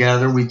get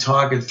together, we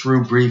talk it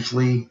through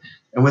briefly,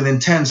 and within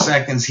 10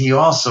 seconds, he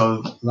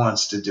also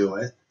wants to do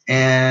it.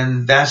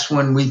 And that's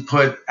when we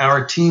put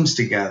our teams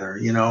together.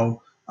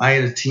 I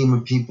had a team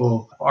of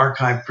people,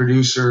 archive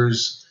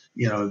producers,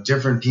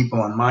 different people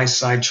on my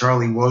side.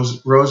 Charlie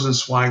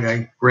Rosenzweig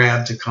I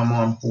grabbed to come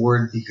on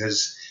board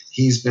because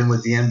he's been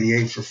with the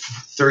NBA for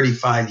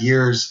 35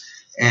 years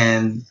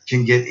and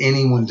can get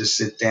anyone to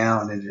sit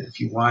down. And if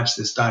you watch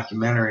this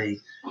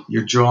documentary,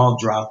 your jaw will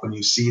drop when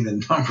you see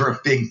the number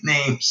of big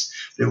names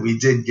that we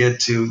did get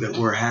to, that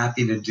we're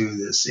happy to do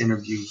this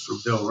interview for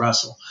Bill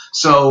Russell.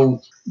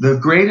 So the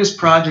greatest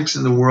projects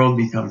in the world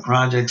become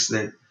projects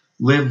that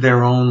live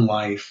their own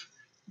life,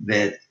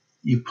 that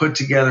you put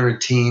together a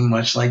team,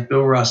 much like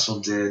Bill Russell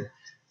did.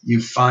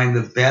 You find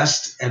the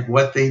best at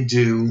what they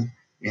do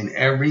in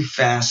every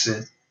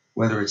facet,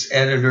 whether it's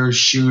editors,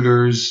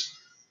 shooters,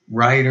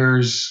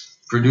 writers,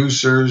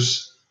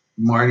 producers.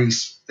 Marty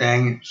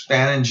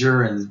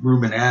Spaninger and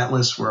Ruben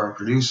Atlas were our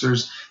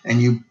producers.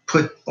 And you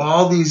put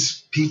all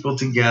these people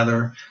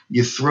together,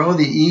 you throw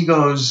the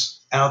egos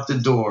out the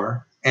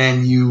door,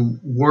 and you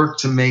work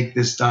to make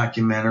this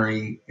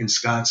documentary, in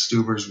Scott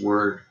Stuber's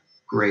word,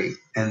 great.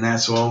 And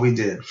that's all we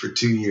did for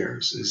 2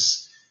 years,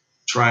 is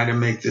try to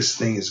make this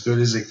thing as good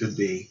as it could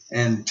be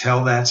and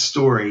tell that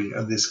story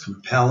of this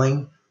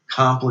compelling,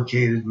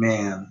 complicated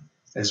man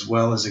as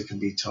well as it can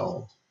be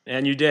told.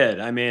 And you did.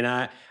 I mean,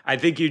 I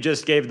think you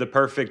just gave the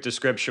perfect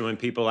description when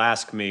people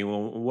ask me,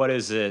 well, what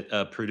is it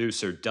a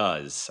producer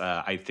does?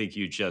 I think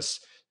you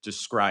just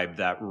described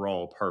that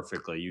role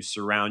perfectly. You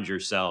surround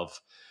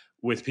yourself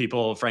with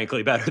people,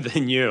 frankly, better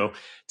than you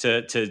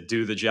to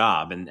do the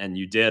job. And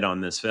you did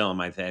on this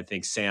film. I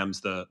think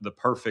Sam's the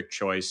perfect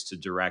choice to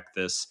direct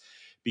this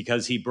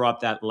because he brought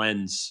that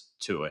lens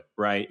to it,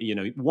 right? You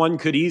know, one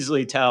could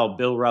easily tell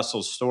Bill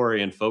Russell's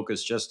story and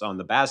focus just on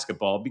the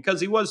basketball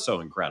because he was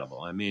so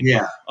incredible. I mean,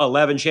 Yeah.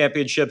 11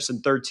 championships in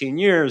 13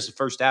 years, the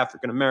first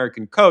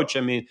African-American coach.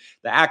 I mean,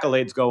 the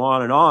accolades go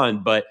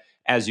on, but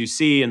as you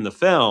see in the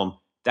film,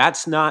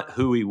 that's not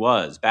who he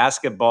was.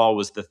 Basketball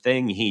was the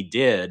thing he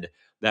did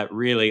that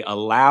really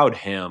allowed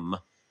him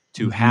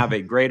to have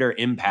a greater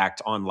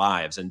impact on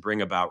lives and bring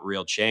about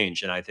real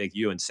change. And I think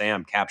you and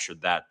Sam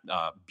captured that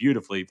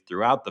beautifully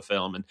throughout the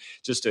film. And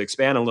just to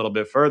expand a little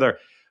bit further,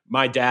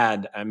 my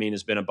dad, I mean,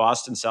 has been a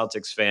Boston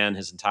Celtics fan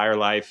his entire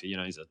life. You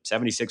know, he's a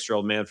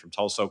 76-year-old man from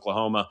Tulsa,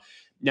 Oklahoma.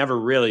 Never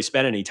really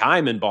spent any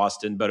time in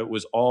Boston, but it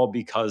was all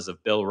because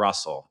of Bill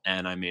Russell.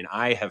 And I mean,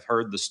 I have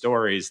heard the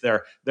stories.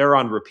 They're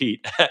on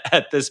repeat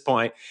at this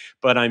point.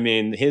 But I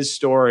mean, his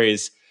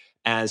stories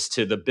as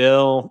to the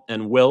Bill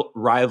and Wilt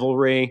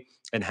rivalry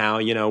and how,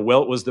 you know,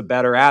 Wilt was the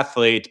better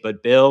athlete,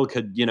 but Bill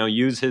could, you know,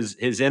 use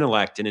his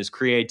intellect and his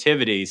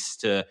creativities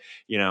to,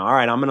 you know, all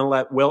right, I'm going to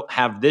let Wilt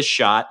have this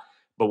shot.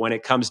 But when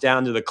it comes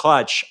down to the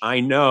clutch, I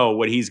know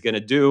what he's going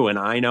to do, and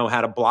I know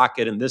how to block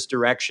it in this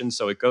direction.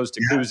 So it goes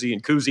to Kuzi,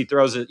 and Kuzi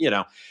throws it. You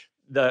know,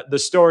 the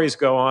stories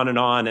go on,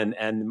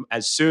 and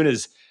as soon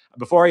as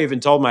before I even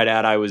told my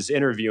dad I was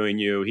interviewing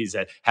you, he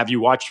said, "Have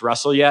you watched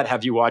Russell yet?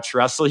 Have you watched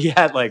Russell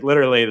yet?" Like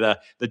literally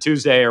the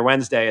Tuesday or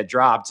Wednesday it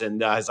dropped,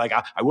 and I was like,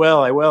 "I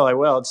will.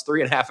 It's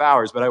 3.5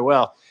 hours, but I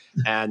will."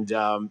 And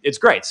it's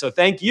great. So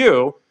thank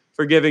you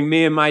for giving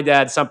me and my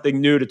dad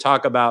something new to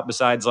talk about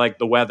besides like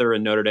the weather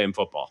and Notre Dame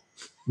football.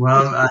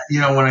 Well,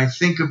 when I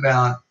think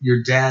about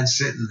your dad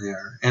sitting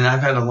there, and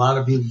I've had a lot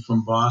of people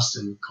from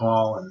Boston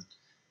call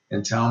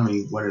and tell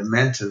me what it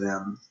meant to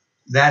them,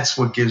 that's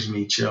what gives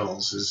me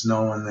chills, is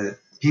knowing that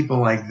people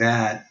like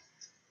that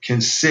can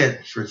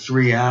sit for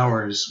 3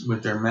 hours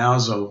with their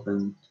mouths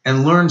open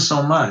and learn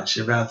so much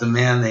about the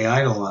man they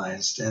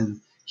idolized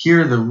and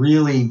hear the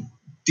really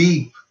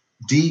deep,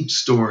 deep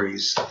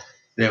stories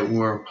that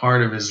were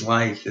part of his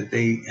life that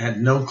they had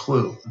no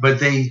clue. But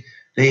they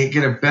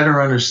get a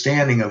better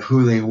understanding of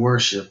who they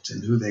worshiped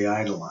and who they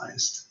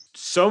idolized.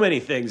 So many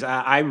things.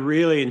 I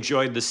really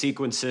enjoyed the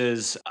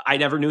sequences. I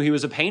never knew he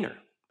was a painter,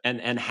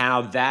 and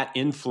how that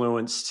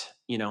influenced,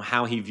 you know,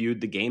 how he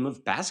viewed the game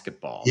of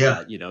basketball. Yeah.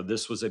 That, you know,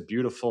 this was a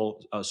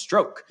beautiful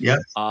stroke. Yeah.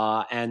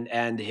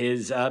 And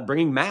his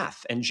bringing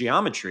math and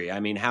geometry.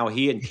 I mean, how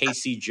he and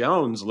Casey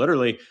Jones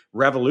literally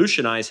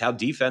revolutionized how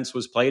defense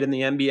was played in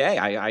the NBA.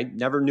 I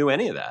never knew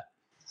any of that.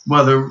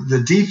 Well,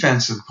 the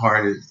defensive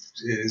part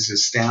is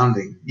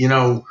astounding. You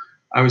know,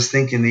 I was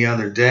thinking the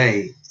other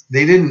day,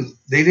 they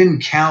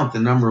didn't count the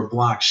number of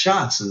blocked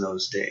shots in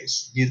those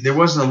days. There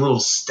wasn't a little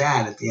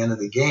stat at the end of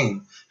the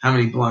game how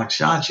many blocked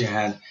shots you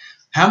had.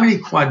 How many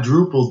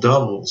quadruple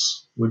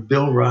doubles would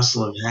Bill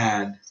Russell have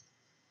had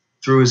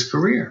through his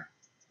career?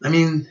 I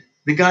mean,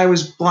 the guy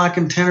was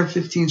blocking 10 or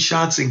 15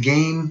 shots a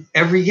game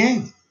every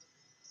game.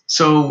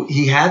 So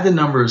he had the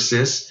number of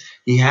assists.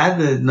 He had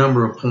the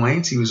number of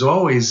points. He was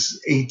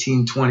always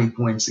 18, 20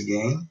 points a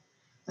game.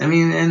 I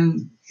mean,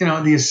 and, you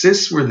know, the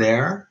assists were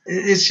there.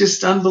 It's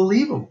just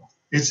unbelievable.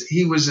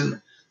 He was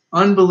an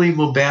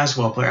unbelievable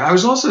basketball player. I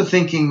was also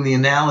thinking the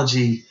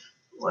analogy,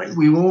 like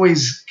we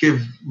always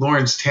give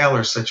Lawrence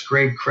Taylor such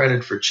great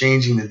credit for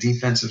changing the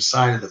defensive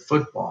side of the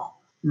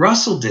football.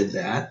 Russell did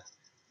that.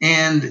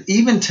 And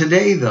even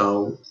today,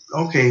 though,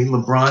 okay,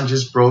 LeBron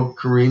just broke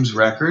Kareem's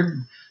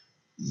record.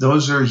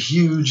 Those are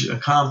huge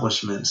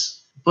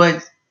accomplishments.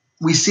 But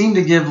we seem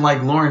to give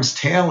like Lawrence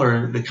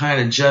Taylor the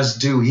kind of just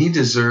due he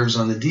deserves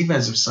on the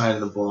defensive side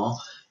of the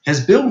ball.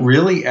 Has Bill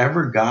really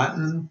ever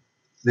gotten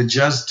the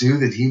just due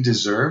that he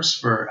deserves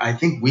for, I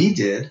think we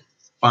did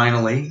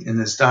finally in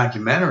this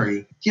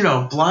documentary, you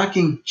know,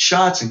 blocking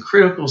shots in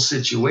critical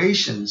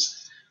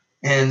situations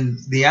and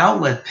the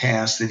outlet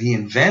pass that he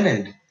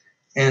invented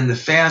and the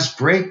fast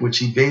break, which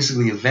he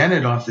basically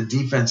invented off the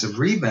defensive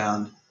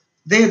rebound.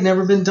 They had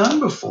never been done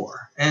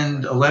before.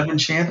 And 11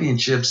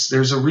 championships,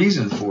 there's a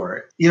reason for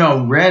it. You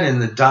know, Red in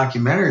the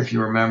documentary, if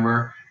you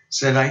remember,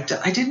 said,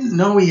 I didn't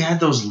know he had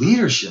those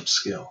leadership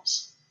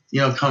skills,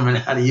 you know, coming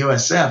out of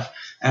USF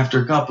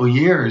after a couple of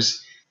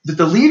years. But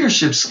the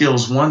leadership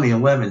skills won the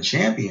 11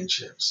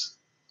 championships,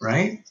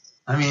 right?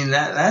 I mean,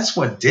 that's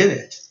what did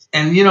it.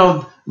 And, you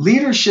know,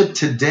 leadership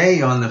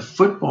today on the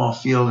football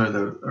field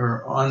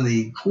or on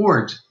the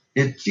court,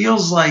 it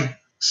feels like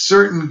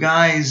certain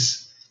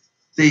guys,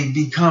 they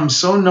become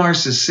so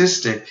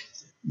narcissistic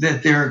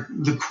that they're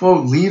the,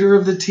 quote, leader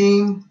of the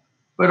team.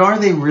 But are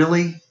they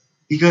really?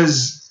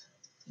 Because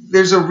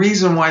there's a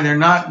reason why they're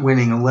not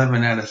winning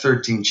 11 out of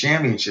 13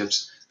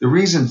 championships. The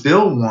reason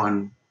Bill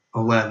won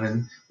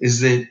 11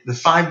 is that the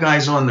five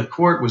guys on the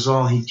court was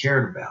all he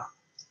cared about,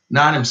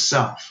 not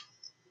himself.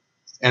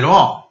 at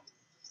all.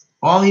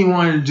 All he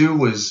wanted to do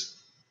was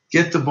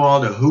get the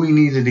ball to who he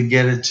needed to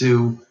get it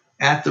to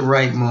at the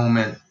right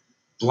moment,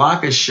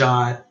 block a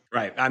shot.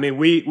 Right. I mean,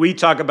 we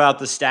talk about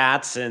the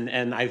stats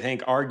and I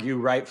think argue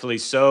rightfully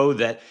so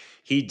that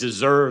he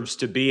deserves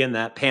to be in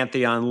that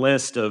pantheon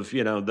list of,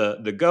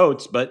 the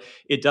GOATs, but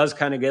it does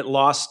kind of get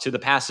lost to the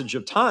passage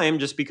of time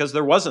just because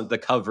there wasn't the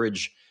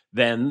coverage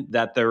then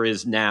that there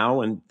is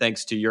now. And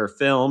thanks to your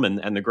film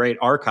and the great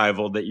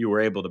archival that you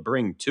were able to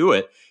bring to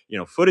it,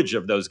 footage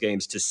of those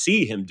games to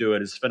see him do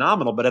it is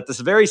phenomenal. But at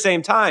this very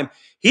same time,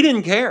 he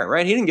didn't care,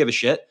 right? He didn't give a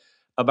shit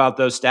about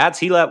those stats.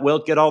 He let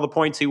Wilt get all the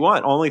points he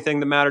won. Only thing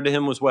that mattered to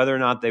him was whether or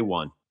not they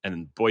won.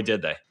 And boy,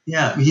 did they.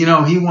 Yeah.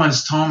 He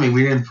once told me,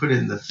 we didn't put it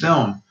in the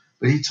film,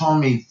 but he told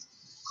me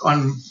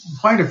on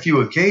quite a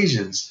few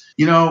occasions,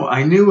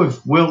 I knew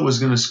if Wilt was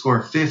going to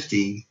score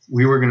 50,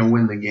 we were going to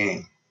win the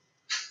game.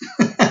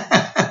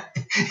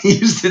 He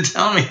used to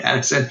tell me that.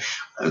 I said,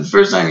 the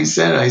first time he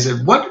said it, I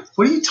said, what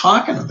are you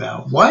talking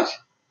about? What?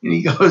 And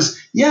he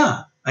goes,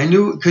 yeah, I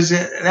knew, because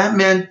that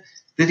meant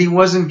that he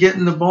wasn't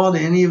getting the ball to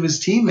any of his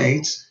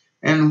teammates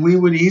and we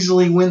would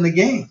easily win the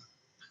game.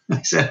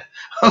 I said,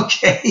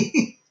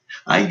 okay,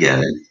 I get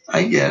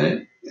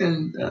it.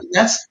 And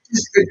that's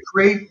just a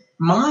great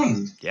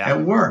mind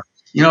at work.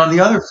 The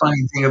other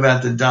funny thing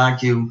about the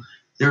docu,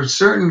 there are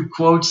certain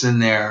quotes in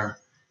there.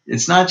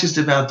 It's not just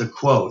about the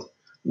quote.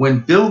 When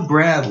Bill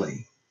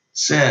Bradley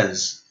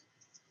says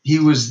he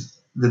was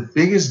the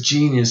biggest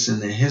genius in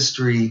the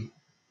history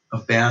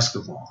of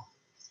basketball,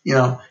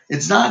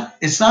 it's not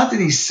that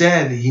he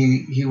said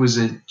he was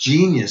a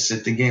genius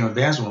at the game of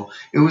basketball.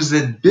 It was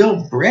that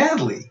Bill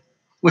Bradley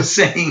was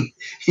saying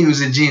he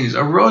was a genius.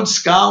 A Rhodes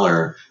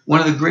Scholar, one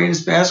of the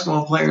greatest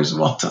basketball players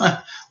of all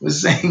time,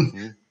 was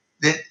saying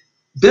that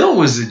Bill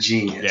was a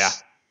genius. Yeah.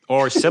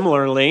 Or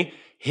similarly,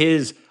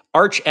 his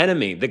arch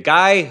enemy, the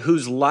guy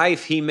whose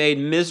life he made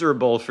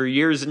miserable for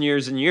years and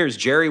years and years,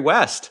 Jerry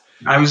West.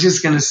 I was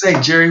just going to say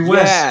Jerry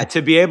West. Yeah,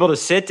 to be able to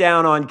sit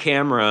down on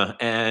camera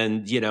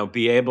and,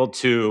 be able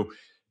to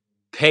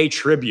pay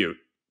tribute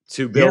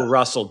to Bill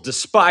Russell,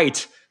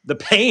 despite the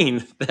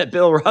pain that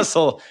Bill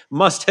Russell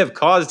must have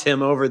caused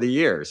him over the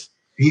years.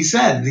 He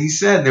said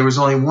there was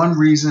only one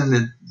reason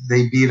that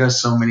they beat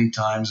us so many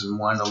times and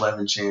won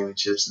 11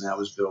 championships, and that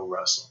was Bill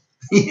Russell.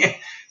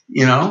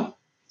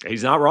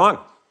 He's not wrong.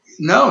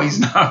 No, he's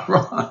not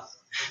wrong.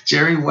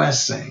 Jerry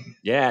West saying.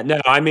 Yeah, no,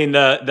 I mean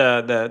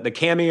the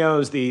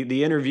cameos, the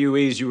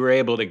interviewees you were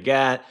able to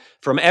get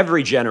from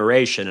every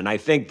generation, and I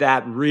think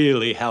that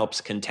really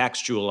helps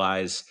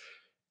contextualize,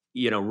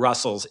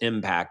 Russell's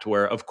impact.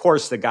 Where of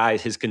course the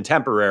guys, his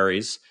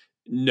contemporaries,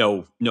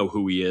 know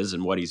who he is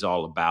and what he's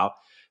all about,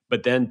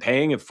 but then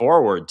paying it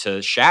forward to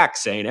Shaq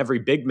saying every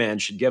big man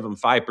should give him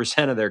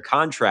 5% of their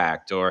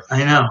contract, or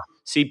I know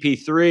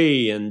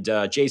CP3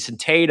 and Jason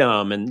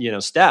Tatum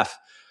and Steph.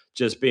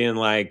 Just being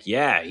like,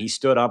 yeah, he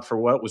stood up for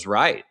what was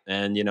right.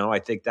 And, I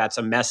think that's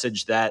a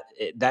message that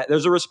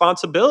there's a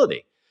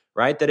responsibility,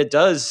 right? That it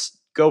does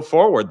go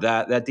forward,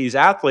 that these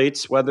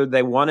athletes, whether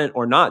they want it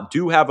or not,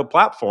 do have a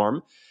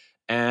platform.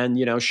 And,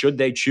 should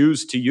they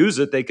choose to use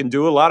it, they can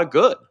do a lot of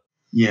good.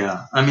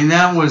 Yeah. I mean,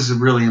 that was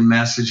really a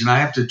message. And I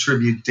have to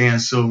attribute Dan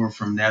Silver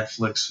from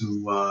Netflix,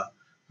 who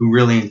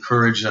really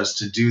encouraged us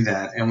to do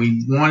that. And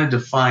we wanted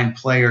to find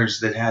players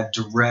that had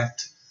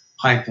direct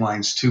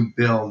pipelines to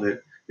Bill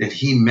that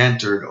he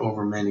mentored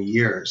over many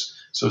years.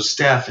 So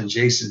Steph and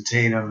Jason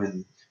Tatum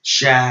and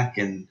Shaq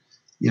and,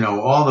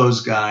 all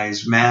those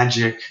guys,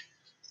 Magic,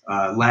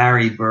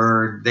 Larry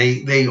Bird,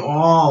 they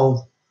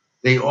all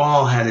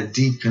had a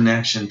deep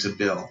connection to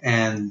Bill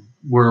and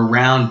were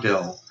around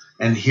Bill.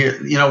 And here,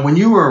 when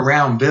you were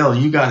around Bill,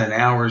 you got an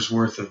hour's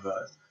worth of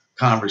a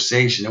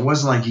conversation. It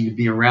wasn't like you could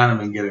be around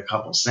him and get a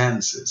couple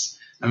sentences.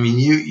 I mean,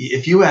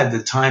 if you had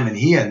the time and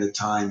he had the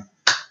time,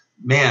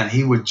 man,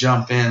 he would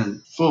jump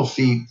in full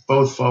feet,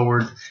 both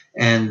forward,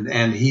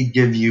 and he'd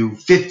give you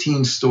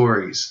 15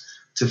 stories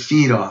to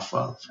feed off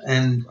of.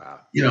 And,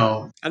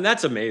 wow. And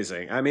that's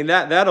amazing. I mean,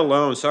 that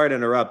alone, sorry to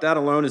interrupt, that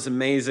alone is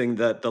amazing,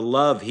 that the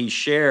love he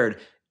shared,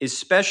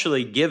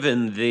 especially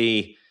given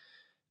the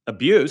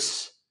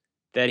abuse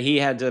that he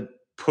had to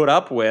put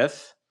up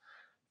with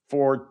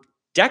for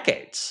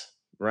decades.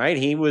 Right.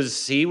 He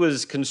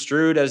was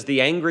construed as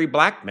the angry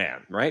black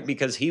man, right?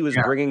 Because he was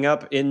bringing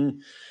up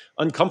in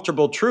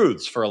uncomfortable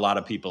truths for a lot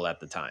of people at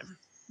the time.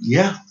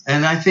 Yeah.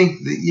 And I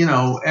think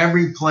that,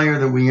 every player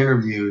that we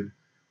interviewed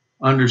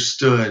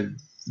understood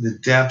the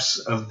depths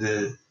of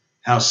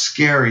how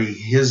scary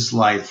his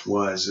life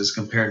was as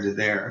compared to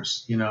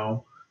theirs.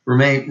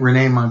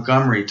 Renee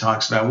Montgomery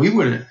talks about, we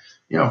would,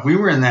 if we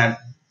were in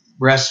that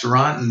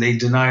restaurant and they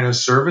denied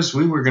us service,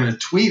 we were going to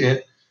tweet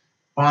it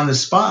on the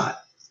spot.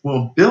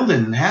 Well, Bill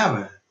didn't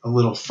have a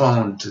little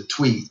phone to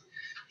tweet.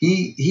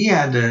 He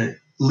had to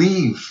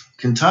leave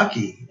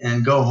Kentucky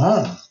and go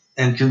home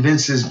and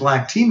convince his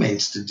black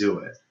teammates to do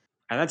it.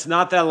 And that's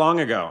not that long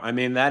ago. I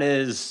mean, that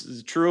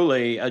is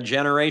truly a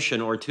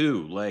generation or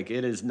two. Like,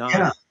 it is not.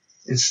 Yeah,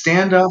 it's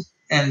stand up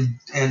and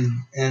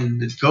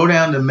go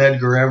down to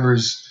Medgar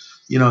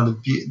Evers,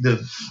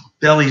 the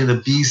belly of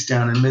the beast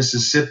down in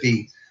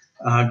Mississippi,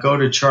 go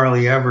to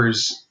Charlie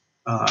Evers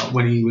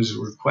when he was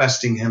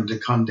requesting him to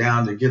come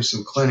down to give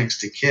some clinics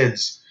to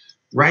kids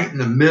right in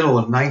the middle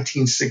of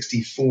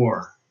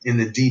 1964 in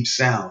the Deep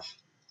South,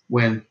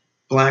 when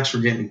blacks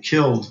were getting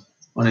killed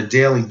on a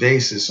daily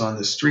basis on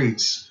the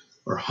streets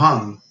or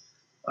hung.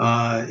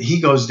 He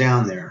goes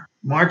down there.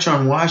 March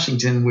on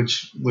Washington,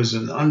 which was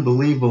an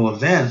unbelievable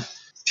event.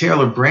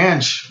 Taylor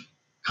Branch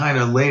kind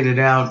of laid it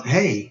out.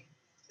 Hey,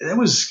 it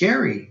was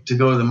scary to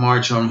go to the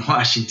March on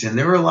Washington.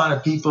 There were a lot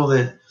of people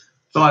that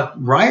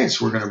thought riots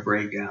were going to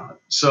break out.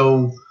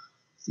 So,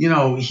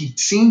 he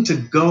seemed to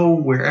go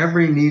wherever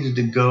he needed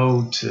to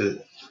go to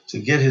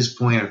get his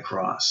point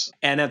across.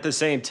 And at the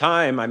same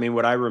time, I mean,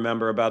 what I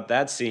remember about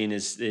that scene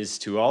is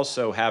to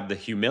also have the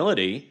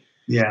humility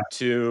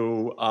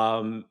to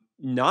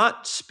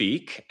not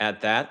speak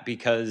at that,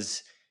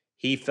 because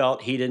he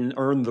felt he didn't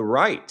earn the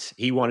right.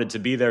 He wanted to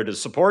be there to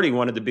support. He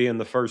wanted to be in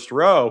the first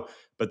row.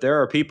 But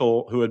there are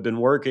people who had been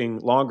working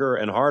longer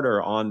and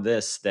harder on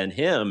this than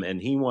him,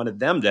 and he wanted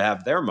them to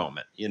have their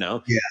moment.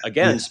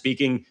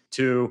 Speaking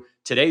to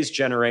today's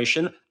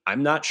generation,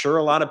 I'm not sure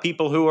a lot of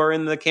people who are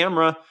in the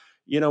camera,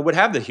 would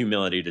have the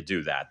humility to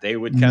do that. They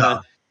would kind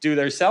of do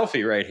their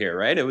selfie right here,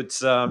 right?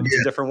 It's a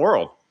different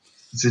world.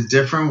 It's a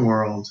different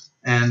world.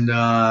 And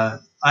I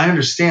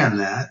understand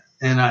that.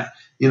 And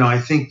I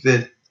think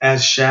that,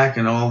 as Shaq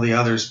and all the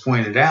others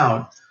pointed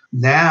out,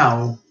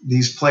 now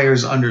these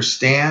players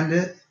understand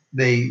it.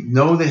 They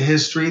know the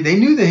history. They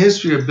knew the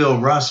history of Bill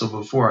Russell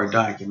before our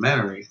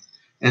documentary.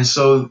 And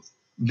so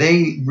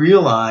they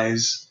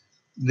realize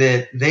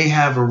that they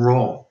have a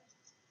role.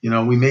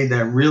 We made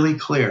that really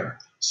clear.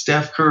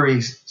 Steph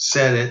Curry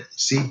said it.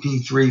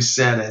 CP3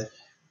 said it.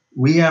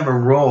 We have a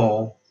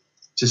role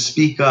to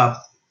speak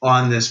up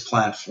on this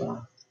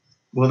platform.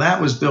 Well,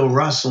 that was Bill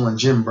Russell and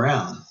Jim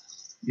Brown,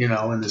 in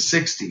the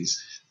 60s.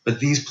 But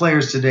these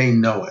players today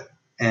know it,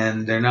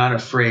 and they're not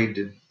afraid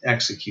to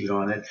execute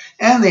on it.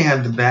 And they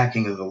have the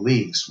backing of the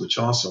leagues, which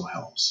also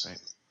helps.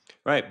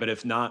 Right. But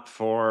if not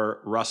for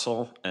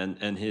Russell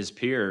and his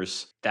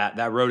peers,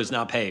 that road is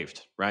not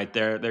paved, right?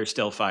 They're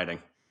still fighting.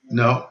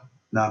 No,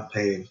 not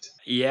paved.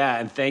 Yeah,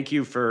 and thank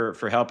you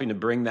for helping to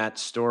bring that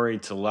story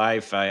to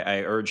life.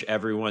 I urge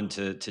everyone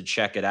to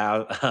check it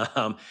out.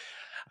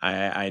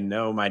 I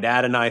know my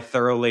dad and I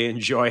thoroughly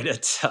enjoyed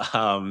it.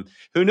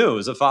 Who knew? It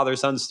was a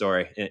father-son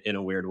story in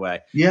a weird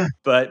way. Yeah.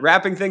 But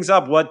wrapping things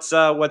up,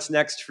 what's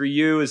next for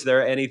you? Is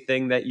there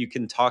anything that you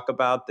can talk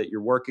about that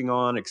you're working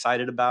on,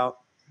 excited about?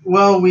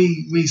 Well,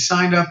 we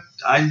signed up.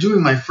 I'm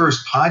doing my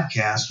first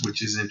podcast,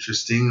 which is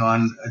interesting,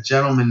 on a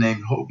gentleman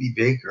named Hobie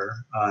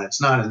Baker.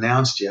 It's not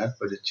announced yet,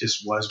 but it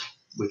just was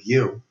with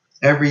you.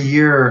 Every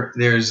year,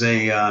 there's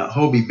a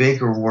Hobie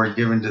Baker Award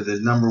given to the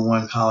number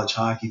one college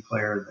hockey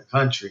player in the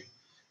country.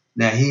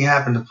 Now, he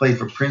happened to play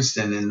for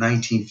Princeton in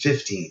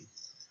 1915,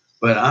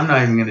 but I'm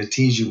not even going to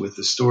tease you with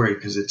the story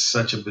because it's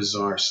such a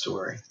bizarre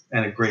story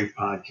and a great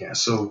podcast.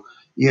 So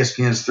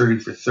ESPN's 30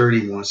 for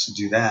 30 wants to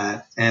do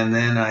that. And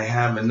then I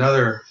have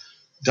another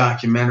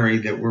documentary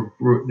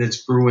that's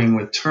brewing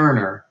with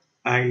Turner.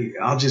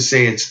 I'll just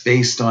say it's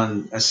based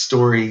on a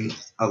story,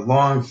 a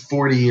long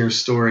 40-year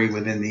story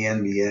within the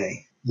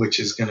NBA, which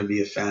is going to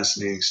be a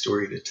fascinating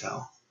story to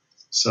tell.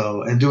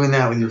 So, and doing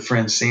that with your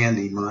friend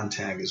Sandy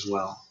Montag as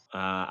well.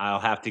 I'll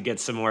have to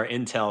get some more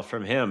intel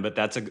from him, but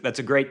that's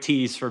a great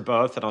tease for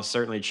both, and I'll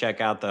certainly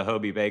check out the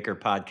Hobie Baker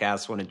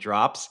podcast when it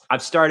drops.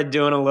 I've started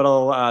doing a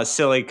little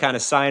silly kind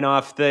of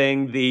sign-off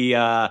thing,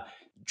 the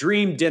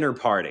dream dinner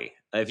party.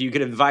 If you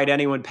could invite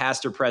anyone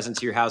past or present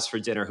to your house for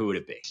dinner, who would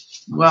it be?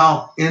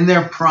 Well, in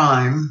their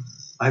prime,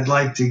 I'd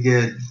like to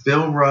get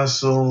Bill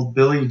Russell,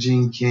 Billie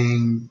Jean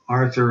King,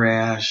 Arthur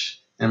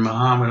Ashe, and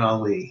Muhammad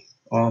Ali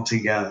all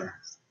together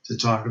to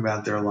talk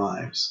about their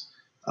lives.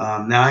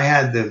 Now, I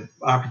had the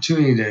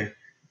opportunity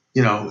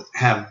to,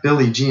 have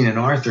Billie Jean and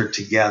Arthur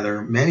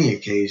together many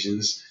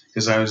occasions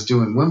because I was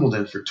doing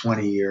Wimbledon for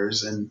 20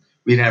 years, and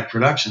we'd have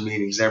production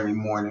meetings every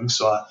morning.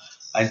 So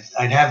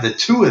I'd have the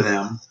two of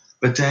them,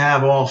 but to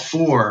have all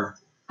four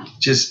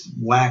just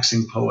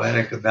waxing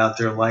poetic about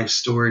their life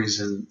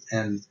stories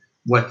and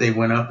what they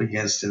went up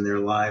against in their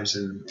lives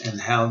and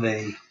how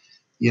they,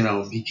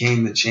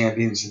 became the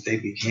champions that they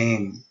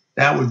became,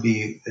 that would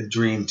be a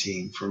dream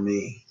team for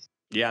me.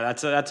 Yeah,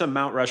 that's a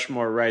Mount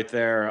Rushmore right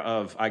there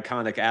of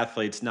iconic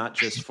athletes, not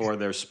just for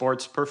their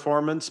sports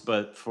performance,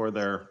 but for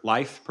their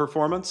life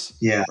performance.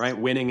 Yeah. Right?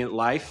 Winning at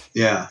life.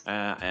 Yeah.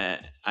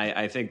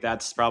 I think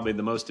that's probably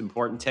the most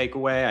important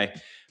takeaway.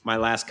 My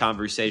last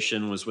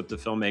conversation was with the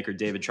filmmaker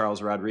David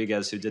Charles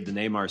Rodriguez, who did the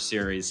Neymar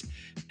series,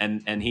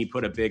 and he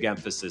put a big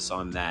emphasis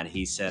on that.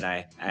 He said,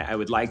 I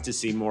would like to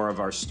see more of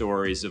our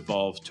stories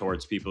evolve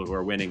towards people who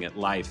are winning at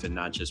life and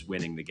not just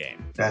winning the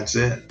game. That's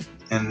it.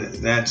 And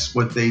that's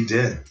what they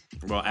did.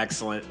 Well,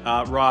 excellent.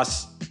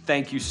 Ross,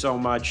 thank you so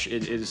much.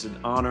 It is an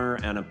honor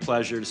and a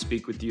pleasure to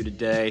speak with you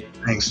today.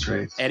 Thanks,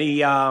 Trace. Any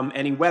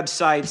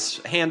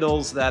websites,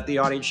 handles that the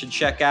audience should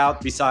check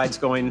out besides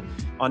going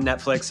on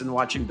Netflix and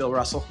watching Bill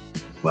Russell?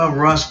 Well,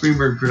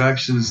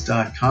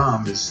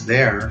 RossGreenburgProductions.com is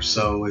there.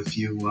 So if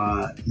you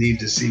need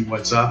to see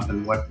what's up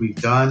and what we've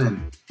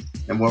done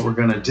and what we're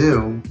going to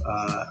do,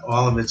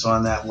 all of it's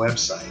on that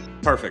website.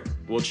 Perfect.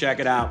 We'll check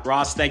it out.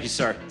 Ross, thank you,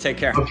 sir. Take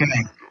care. Okay.